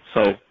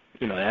 So,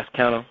 that's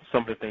kind of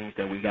some of the things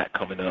that we got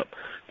coming up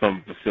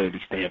from a facility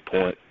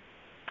standpoint.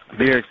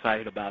 Very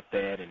excited about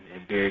that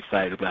and very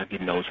excited about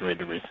getting those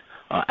renderings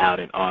out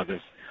in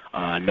August.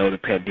 I know the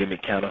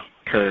pandemic kind of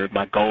curved.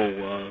 My goal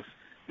was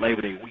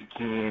Labor Day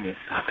weekend is,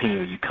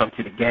 you come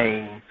to the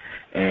game,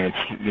 and,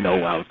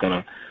 I was going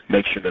to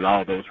make sure that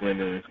all those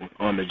renderings were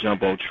on the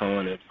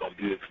Jumbotron. It was going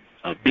to be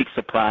a big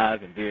surprise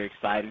and very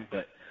exciting.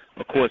 But,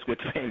 of course, with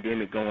the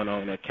pandemic going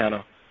on, that kind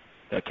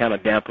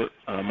of dampened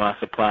my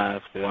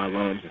surprise for our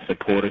alums and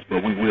supporters.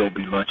 But we will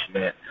be launching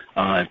that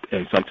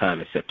sometime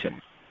in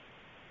September.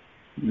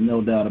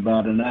 No doubt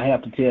about it. And I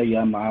have to tell you,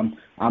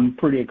 I'm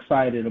pretty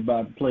excited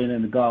about playing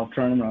in the golf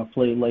tournament. I've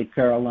played Lake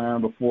Carolina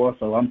before,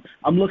 so I'm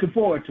looking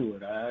forward to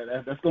it.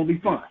 That's going to be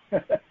fun.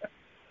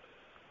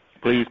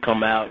 Please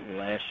come out.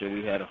 Last year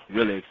we had a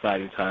really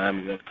exciting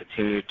time. We're going to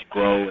continue to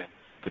grow and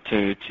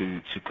continue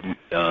to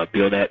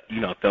build that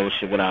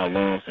fellowship with our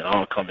alums and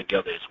all come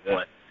together as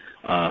one.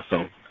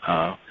 So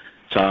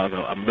Charles,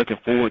 I'm looking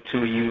forward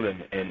to you.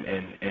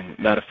 And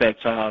matter of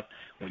fact, Charles,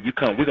 when you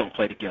come, we're going to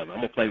play together. I'm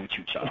going to play with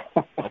you, Charles.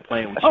 I'm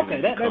playing with you.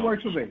 Okay, that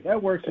works for me.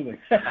 That works for me.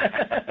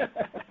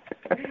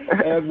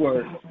 That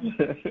works.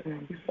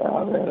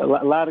 Oh, man, a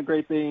lot of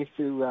great things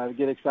to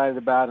get excited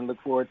about and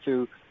look forward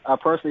to.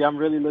 Personally, I'm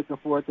really looking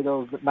forward to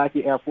those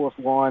Nike Air Force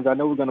Ones. I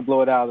know we're going to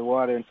blow it out of the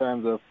water in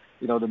terms of,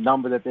 the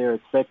number that they're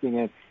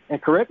expecting.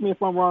 And correct me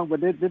if I'm wrong,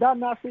 but did I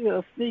not see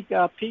a sneak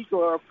peek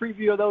or a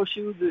preview of those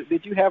shoes?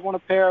 Did you have on a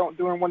pair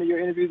during one of your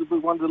interviews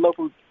with one of the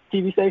local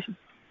TV stations?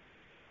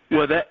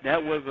 Well,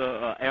 that was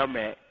a Air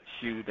Max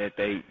shoe that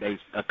they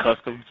a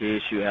custom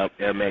JSU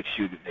Air Max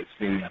shoe that they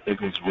sent me. I think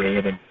it was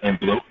red and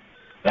blue.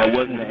 That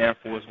wasn't an Air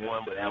Force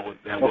One, but that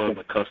was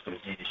a custom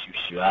JSU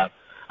shoe.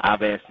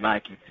 I've asked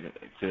Nike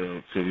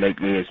to make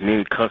me as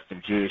many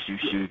custom JSU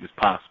shoes as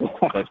possible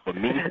because for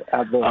me,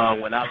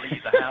 when I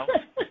leave the house,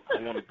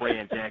 I want to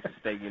brand Jackson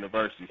State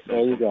University.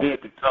 So from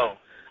head to toe,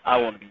 I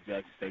want to be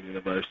Jackson State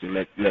University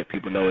and let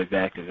people know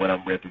exactly what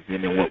I'm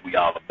representing and what we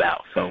all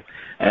about. So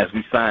as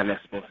we sign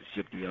that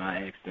sponsorship deal,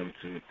 I asked them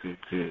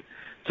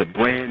to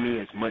brand me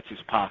as much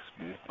as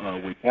possible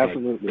with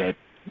that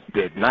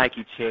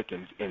Nike check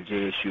and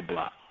JSU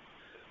block.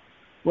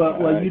 Well,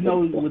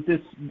 with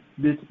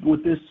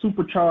this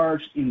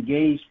supercharged,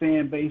 engaged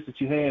fan base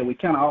that you had, we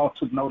kind of all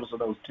took notice of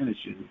those tennis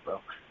shoes. So,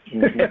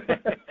 and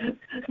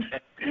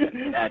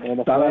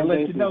thought I'd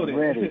let you know that.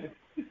 Ready.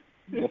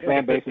 The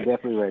fan base is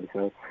definitely ready.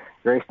 So,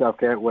 great stuff.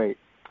 Can't wait.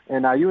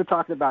 And you were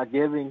talking about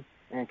giving,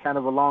 and kind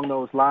of along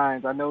those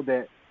lines, I know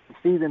that the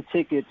season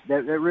tickets they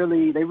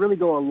really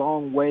go a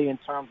long way in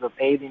terms of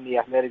aiding the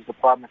athletics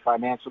department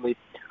financially.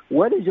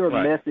 What is your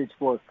message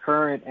for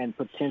current and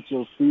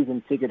potential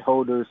season ticket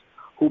holders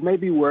who may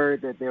be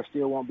worried that there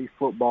still won't be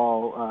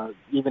football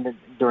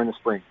during the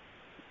spring?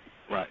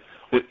 Right.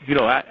 Well,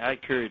 I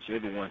encourage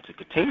everyone to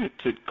continue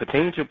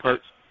to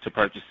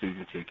purchase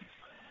season tickets.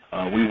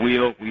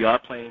 We are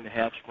planning to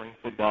have spring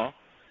football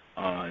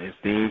as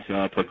things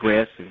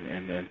progress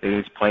and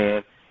things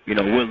plan.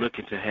 We're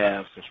looking to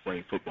have some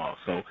spring football.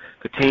 So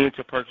continue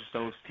to purchase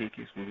those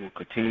tickets. We will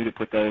continue to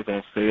put those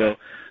on sale.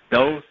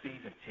 Those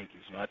season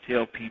tickets, I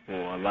tell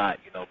people a lot.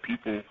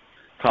 People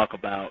talk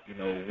about,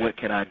 what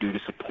can I do to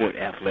support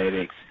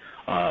athletics?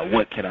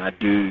 What can I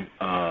do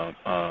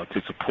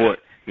to support,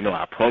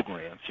 our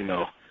programs?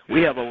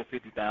 We have over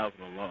 50,000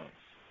 alums.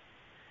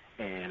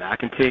 And I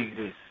can tell you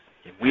this,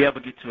 if we ever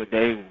get to a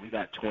day where we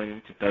got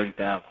 20 to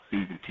 30,000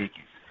 season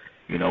tickets,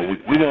 we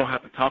won't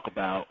have to talk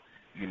about,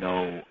 we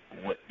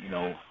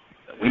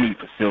need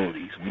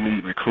facilities, we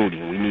need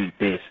recruiting, we need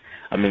this.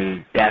 I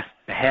mean, that's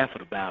the half of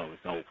the battle is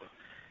over.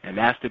 And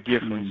that's the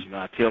difference.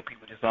 I tell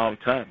people this all the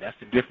time. That's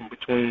the difference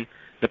between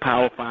the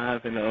Power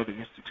Five and the other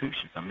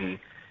institutions. I mean,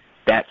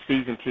 that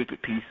season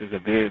ticket piece is a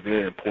very,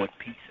 very important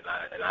piece.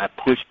 And I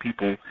push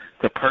people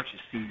to purchase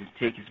season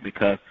tickets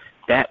because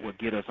that will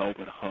get us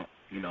over the hump.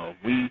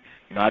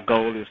 Our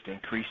goal is to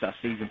increase our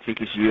season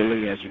tickets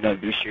yearly. As you know,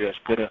 this year has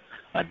put a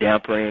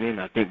damper in it.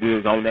 And I think we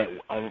was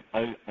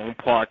on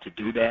par to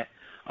do that.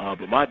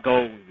 But my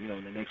goal,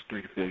 in the next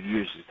 3 to 4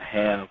 years is to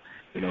have,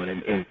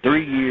 in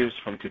 3 years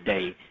from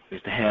today,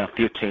 is to have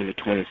 15 to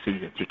 20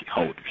 season ticket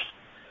holders.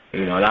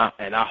 And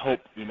I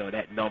hope,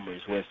 that number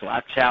as well. So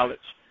I challenge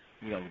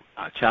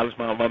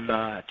my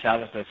alumni, I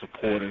challenge their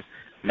supporters.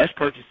 Let's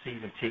purchase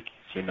season tickets,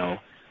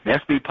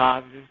 Let's be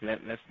positive.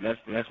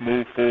 Let's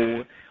move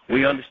forward.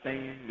 We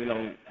understand,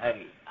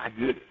 hey, I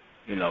get it,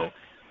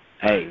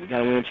 hey, we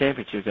gotta win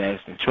championships,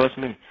 Ashton. Trust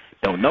me,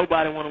 don't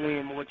nobody want to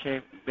win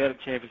better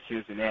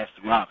championships than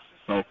Ashton Robinson.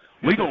 So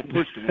we're gonna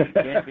push to win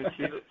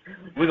championships.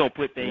 We're gonna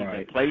put things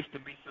in place to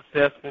be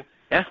successful.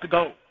 That's the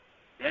goal.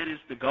 That is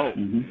the goal.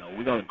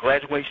 We're gonna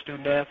graduate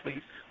student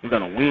athletes. We're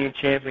gonna win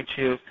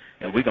championships,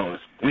 and we're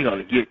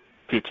gonna get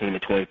 15 to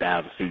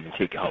 20,000 season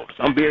ticket holders.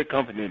 I'm very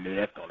confident that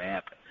that's gonna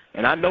happen.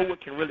 And I know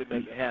what can really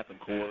make it happen,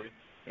 Corey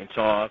and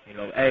Charles.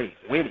 Hey,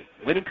 winning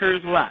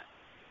occurs a lot.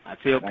 I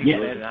tell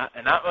people that,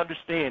 and I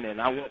understand that,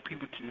 and I want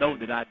people to know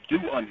that I do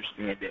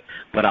understand that.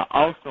 But I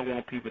also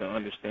want people to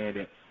understand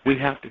that we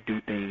have to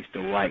do things the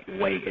right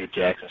way at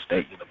Jackson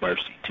State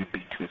University to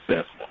be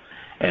successful.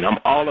 And I'm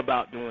all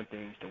about doing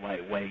things the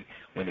right way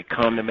when it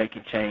comes to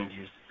making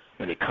changes,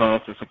 when it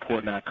comes to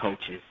supporting our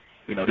coaches.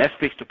 Let's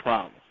fix the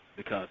problem.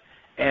 Because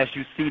as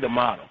you see the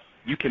model,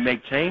 you can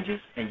make changes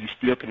and you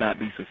still cannot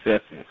be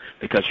successful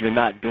because you're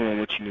not doing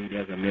what you need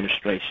as an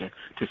administration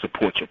to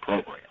support your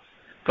programs.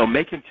 So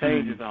making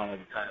changes all the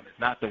time is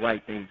not the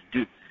right thing to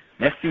do.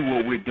 Let's see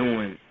what we're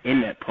doing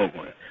in that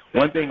program.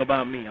 One thing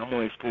about me, I'm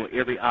going to explore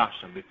every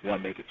option before I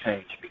make a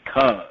change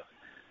because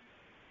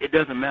it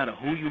doesn't matter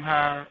who you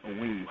hire or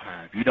when you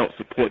hire. If you don't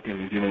support them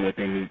and give them what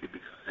they need to be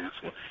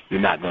successful,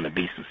 you're not going to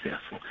be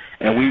successful.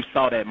 And we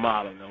saw that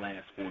model in the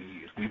last 4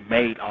 years. We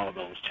made all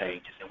those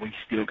changes, and we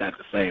still got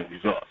the same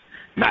results.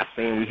 Not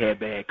saying we had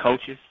bad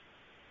coaches,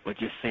 but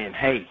just saying,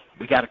 hey,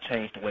 we got to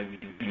change the way we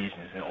do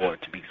business in order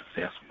to be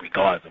successful,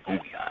 regardless of who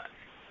we hire.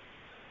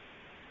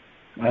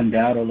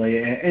 Undoubtedly.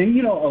 And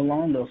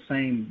along those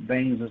same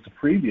veins as the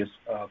previous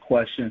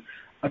question,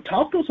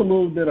 talk to us a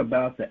little bit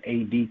about the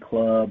AD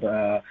Club,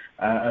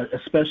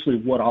 especially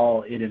what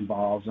all it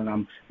involves. And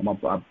I'm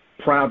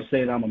proud to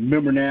say that I'm a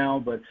member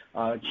now, but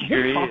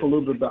just talk a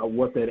little bit about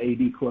what that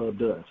AD Club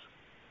does.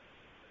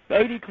 The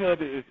AD Club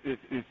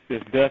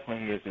is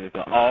definitely an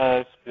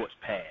all sports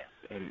pass.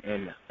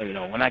 And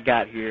when I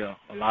got here,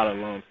 a lot of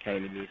alums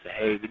came to me and said,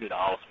 hey, we need an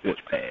all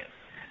sports pass.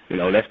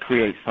 Let's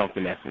create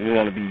something we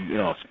want to be,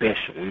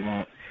 special.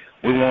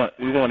 We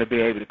want to be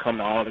able to come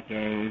to all the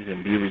games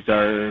and be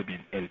reserved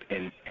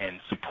and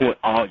support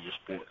all your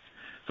sports.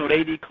 So the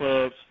AD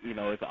Clubs,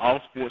 it's an all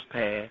sports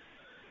pass,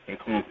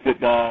 include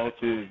football,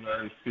 2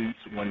 reserved seats,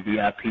 1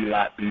 VIP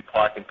lot B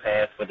parking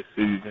pass for the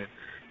season,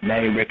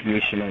 name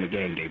recognition on the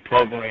game day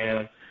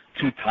program,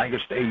 2 Tiger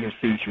Stadium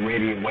seats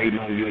ready and waiting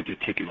on you at your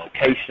ticket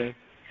location,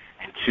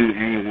 and 2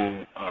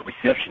 annual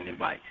reception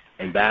invites.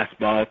 In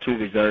basketball, 2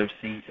 reserved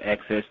seats,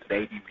 access to the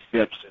AD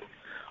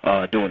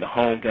reception during the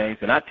home games.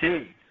 And I tell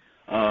you,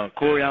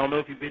 Corey, I don't know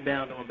if you've been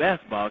down on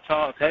basketball.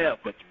 Charles have,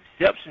 but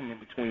the reception in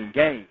between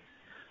games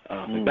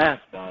for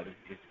basketball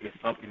is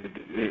something.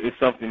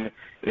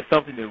 It's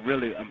something that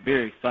really I'm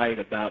very excited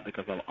about,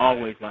 because I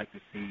always like to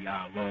see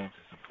our alums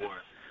and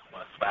supporters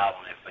with a smile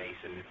on their face,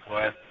 and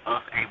for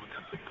us able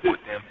to support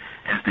them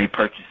as they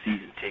purchase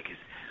season tickets.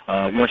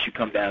 Once you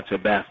come down to a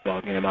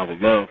basketball game, I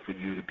would love for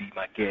you to be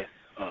my guest,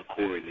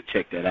 Corey, to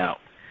check that out.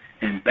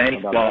 And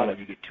baseball,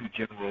 you get 2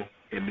 general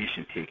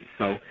admission tickets.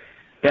 So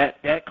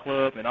that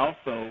club, and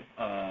also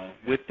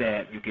with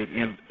that, you get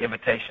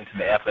invitation to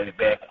the athletic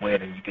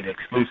banquet, and you get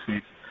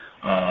exclusive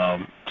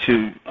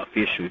 2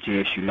 official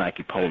JSU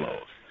Nike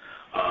polos.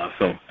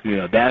 So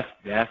that's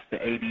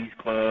the AD's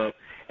Club,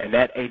 and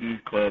that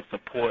AD's Club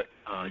support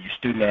your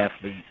student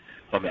athletes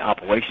from an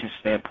operations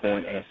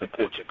standpoint and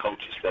support your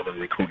coaches from a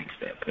recruiting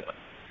standpoint.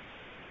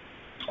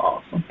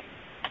 Awesome.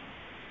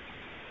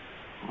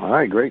 All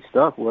right, great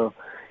stuff. Well,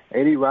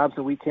 A.D.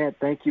 Robinson, we can't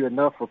thank you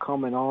enough for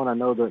coming on. I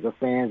know that the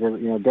fans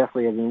have,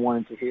 definitely have been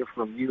wanting to hear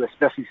from you,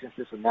 especially since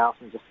this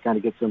announcement, just to kind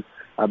of get some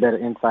better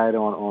insight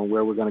on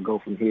where we're going to go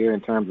from here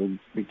in terms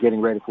of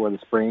getting ready for the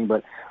spring.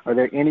 But are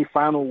there any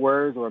final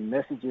words or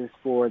messages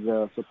for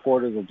the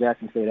supporters of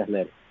Jackson State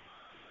Athletics?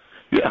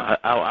 Yeah,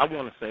 I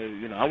want to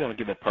say, I want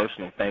to give a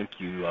personal thank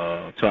you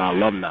to our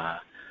alumni,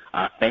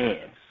 our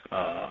fans,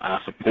 our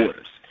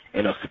supporters,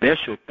 and a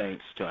special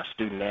thanks to our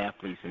student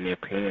athletes and their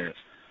parents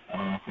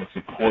for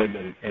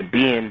supporting and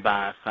being by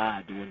our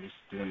side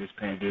during this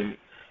pandemic,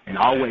 and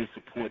always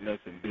supporting us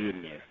and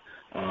being there.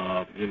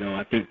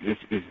 I think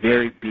it's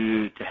very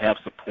big to have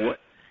support,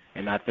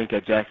 and I think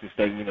at Jackson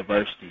State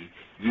University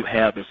you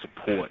have the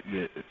support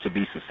to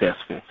be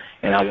successful.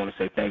 And I want to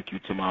say thank you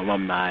to my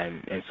alumni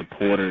and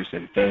supporters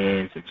and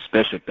fans, and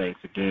special thanks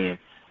again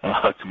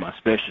to my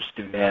special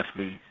student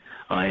athletes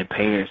and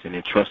parents, and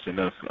entrusting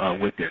us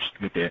with their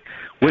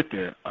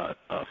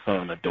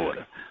son or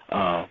daughter.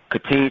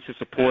 Continue to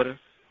support us.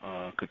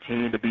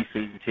 Continue to be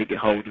season ticket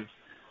holders,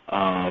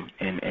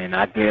 and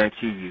I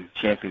guarantee you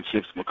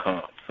championships will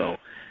come. So,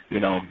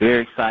 I'm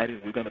very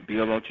excited. We're going to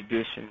build on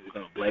tradition. We're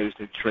going to blaze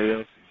the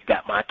trails. You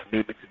got my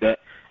commitment to that.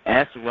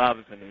 Ashley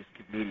Robinson is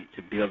committed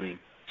to building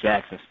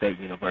Jackson State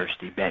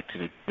University back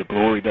to the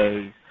glory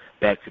days,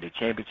 back to the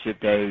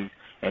championship days,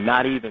 and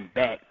not even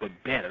back, but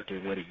better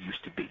than what it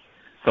used to be.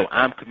 So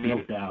I'm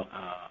committed, no doubt.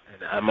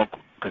 And I'm going to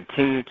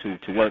continue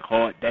to work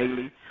hard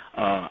daily.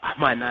 I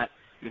might not,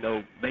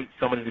 make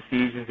some of the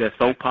decisions that's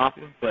so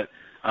popular, but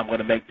I'm going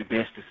to make the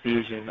best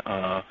decision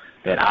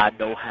that I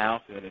know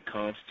how when it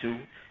comes to.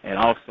 And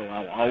also, I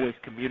will always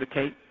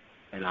communicate,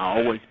 and I'll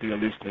always be a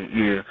listening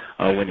ear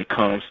when it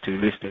comes to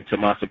listening to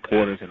my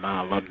supporters and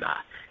my alumni.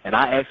 And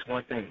I ask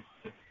one thing.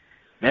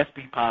 Let's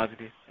be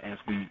positive as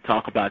we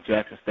talk about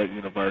Jackson State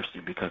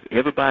University, because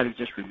everybody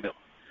just remember,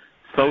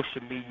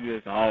 social media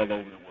is all over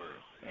the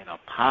world, and a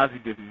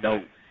positive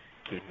note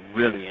can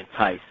really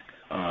entice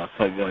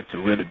someone to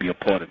really be a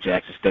part of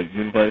Jackson State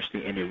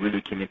University, and it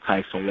really can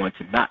entice someone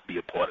to not be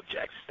a part of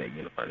Jackson State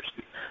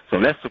University. So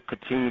let's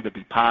continue to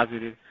be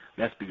positive.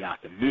 Let's be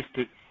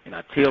optimistic. And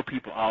I tell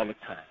people all the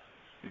time,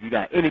 if you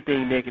got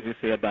anything negative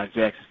to say about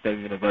Jackson State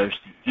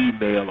University,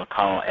 email or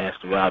call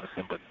Ashley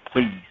Robinson. But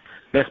please,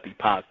 let's be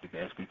positive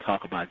as we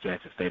talk about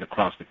Jackson State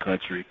across the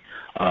country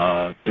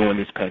during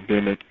this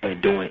pandemic and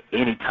during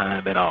any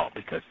time at all,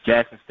 because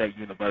Jackson State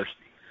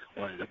University,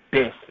 one of the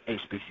best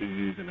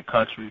HBCUs in the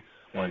country,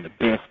 one of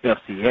the best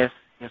FCS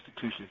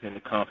institutions in the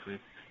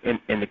conference,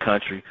 in the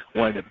country,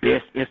 one of the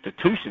best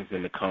institutions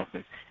in the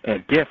conference,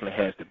 and definitely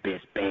has the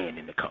best band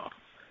in the conference.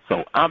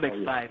 So I'm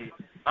excited.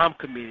 I'm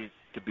committed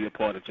to be a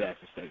part of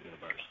Jackson State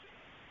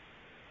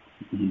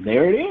University.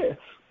 There it is.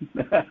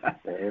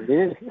 There it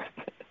is.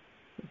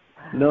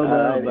 No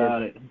doubt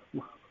about it.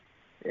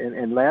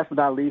 And last but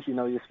not least,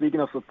 you're speaking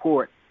of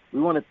support. We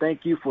want to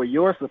thank you for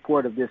your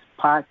support of this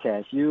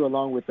podcast. You,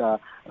 along with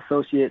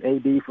Associate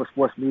AD for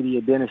Sports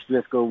Media, Dennis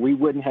Driscoll, we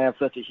wouldn't have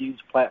such a huge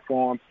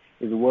platform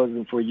if it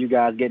wasn't for you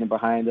guys getting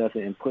behind us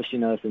and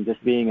pushing us and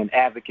just being an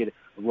advocate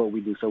of what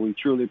we do. So we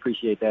truly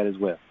appreciate that as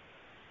well.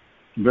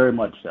 Very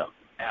much so.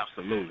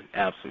 Absolutely.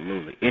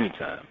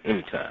 Anytime.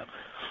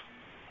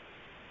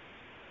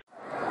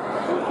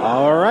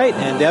 All right,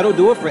 and that'll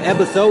do it for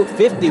episode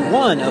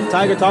 51 of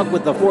Tiger Talk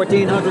with the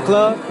 1400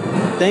 Club.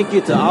 Thank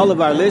you to all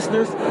of our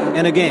listeners.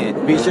 And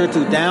again, be sure to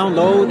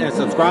download and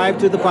subscribe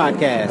to the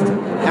podcast.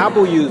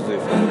 Apple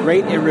users,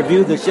 rate and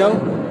review the show.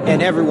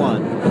 And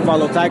everyone,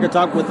 follow Tiger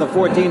Talk with the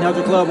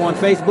 1400 Club on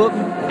Facebook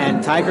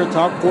and Tiger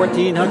Talk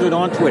 1400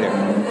 on Twitter.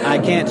 I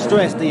can't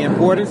stress the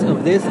importance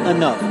of this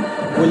enough.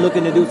 We're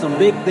looking to do some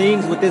big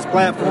things with this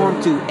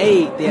platform to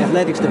aid the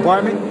athletics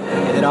department,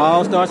 and it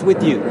all starts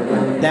with you.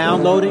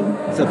 Downloading,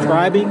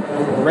 subscribing,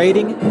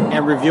 rating,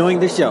 and reviewing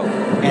the show.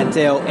 And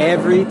tell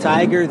every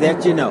Tiger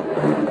that you know.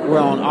 We're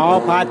on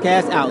all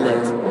podcast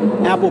outlets: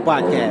 Apple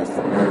Podcasts,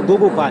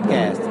 Google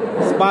Podcasts,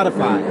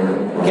 Spotify,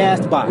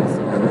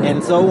 CastBox,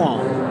 and so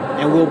on.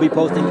 And we'll be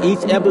posting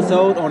each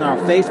episode on our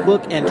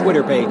Facebook and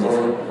Twitter pages.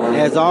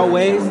 As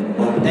always,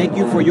 thank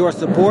you for your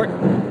support.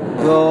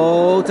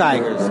 Go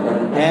Tigers.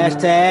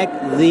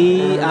 Hashtag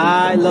the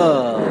I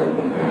love.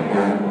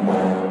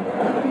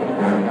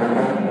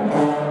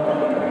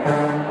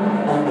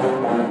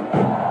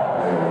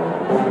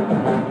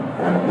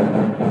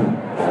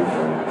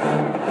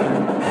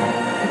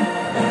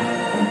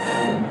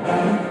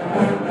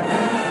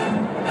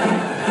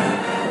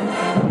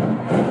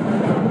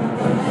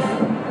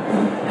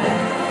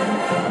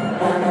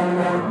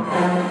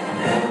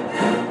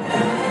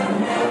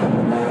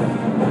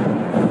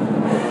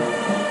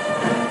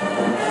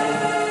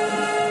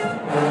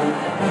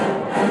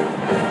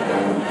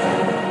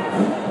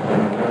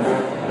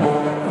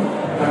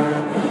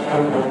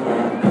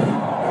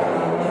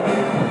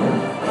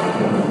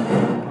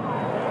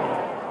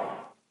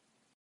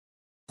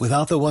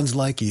 Without the ones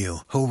like you,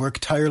 who work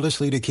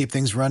tirelessly to keep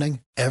things running,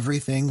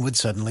 everything would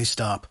suddenly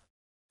stop.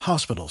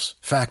 Hospitals,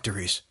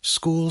 factories,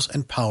 schools,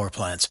 and power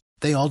plants,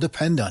 they all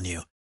depend on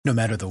you. No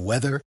matter the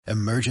weather,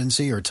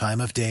 emergency, or time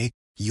of day,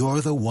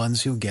 you're the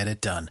ones who get it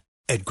done.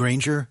 At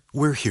Grainger,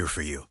 we're here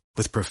for you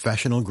with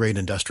professional-grade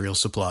industrial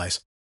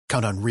supplies.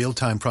 Count on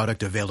real-time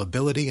product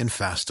availability and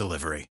fast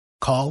delivery.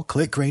 Call,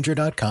 click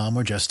Grainger.com,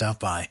 or just stop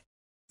by.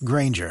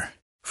 Grainger,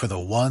 for the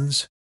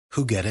ones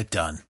who get it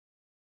done.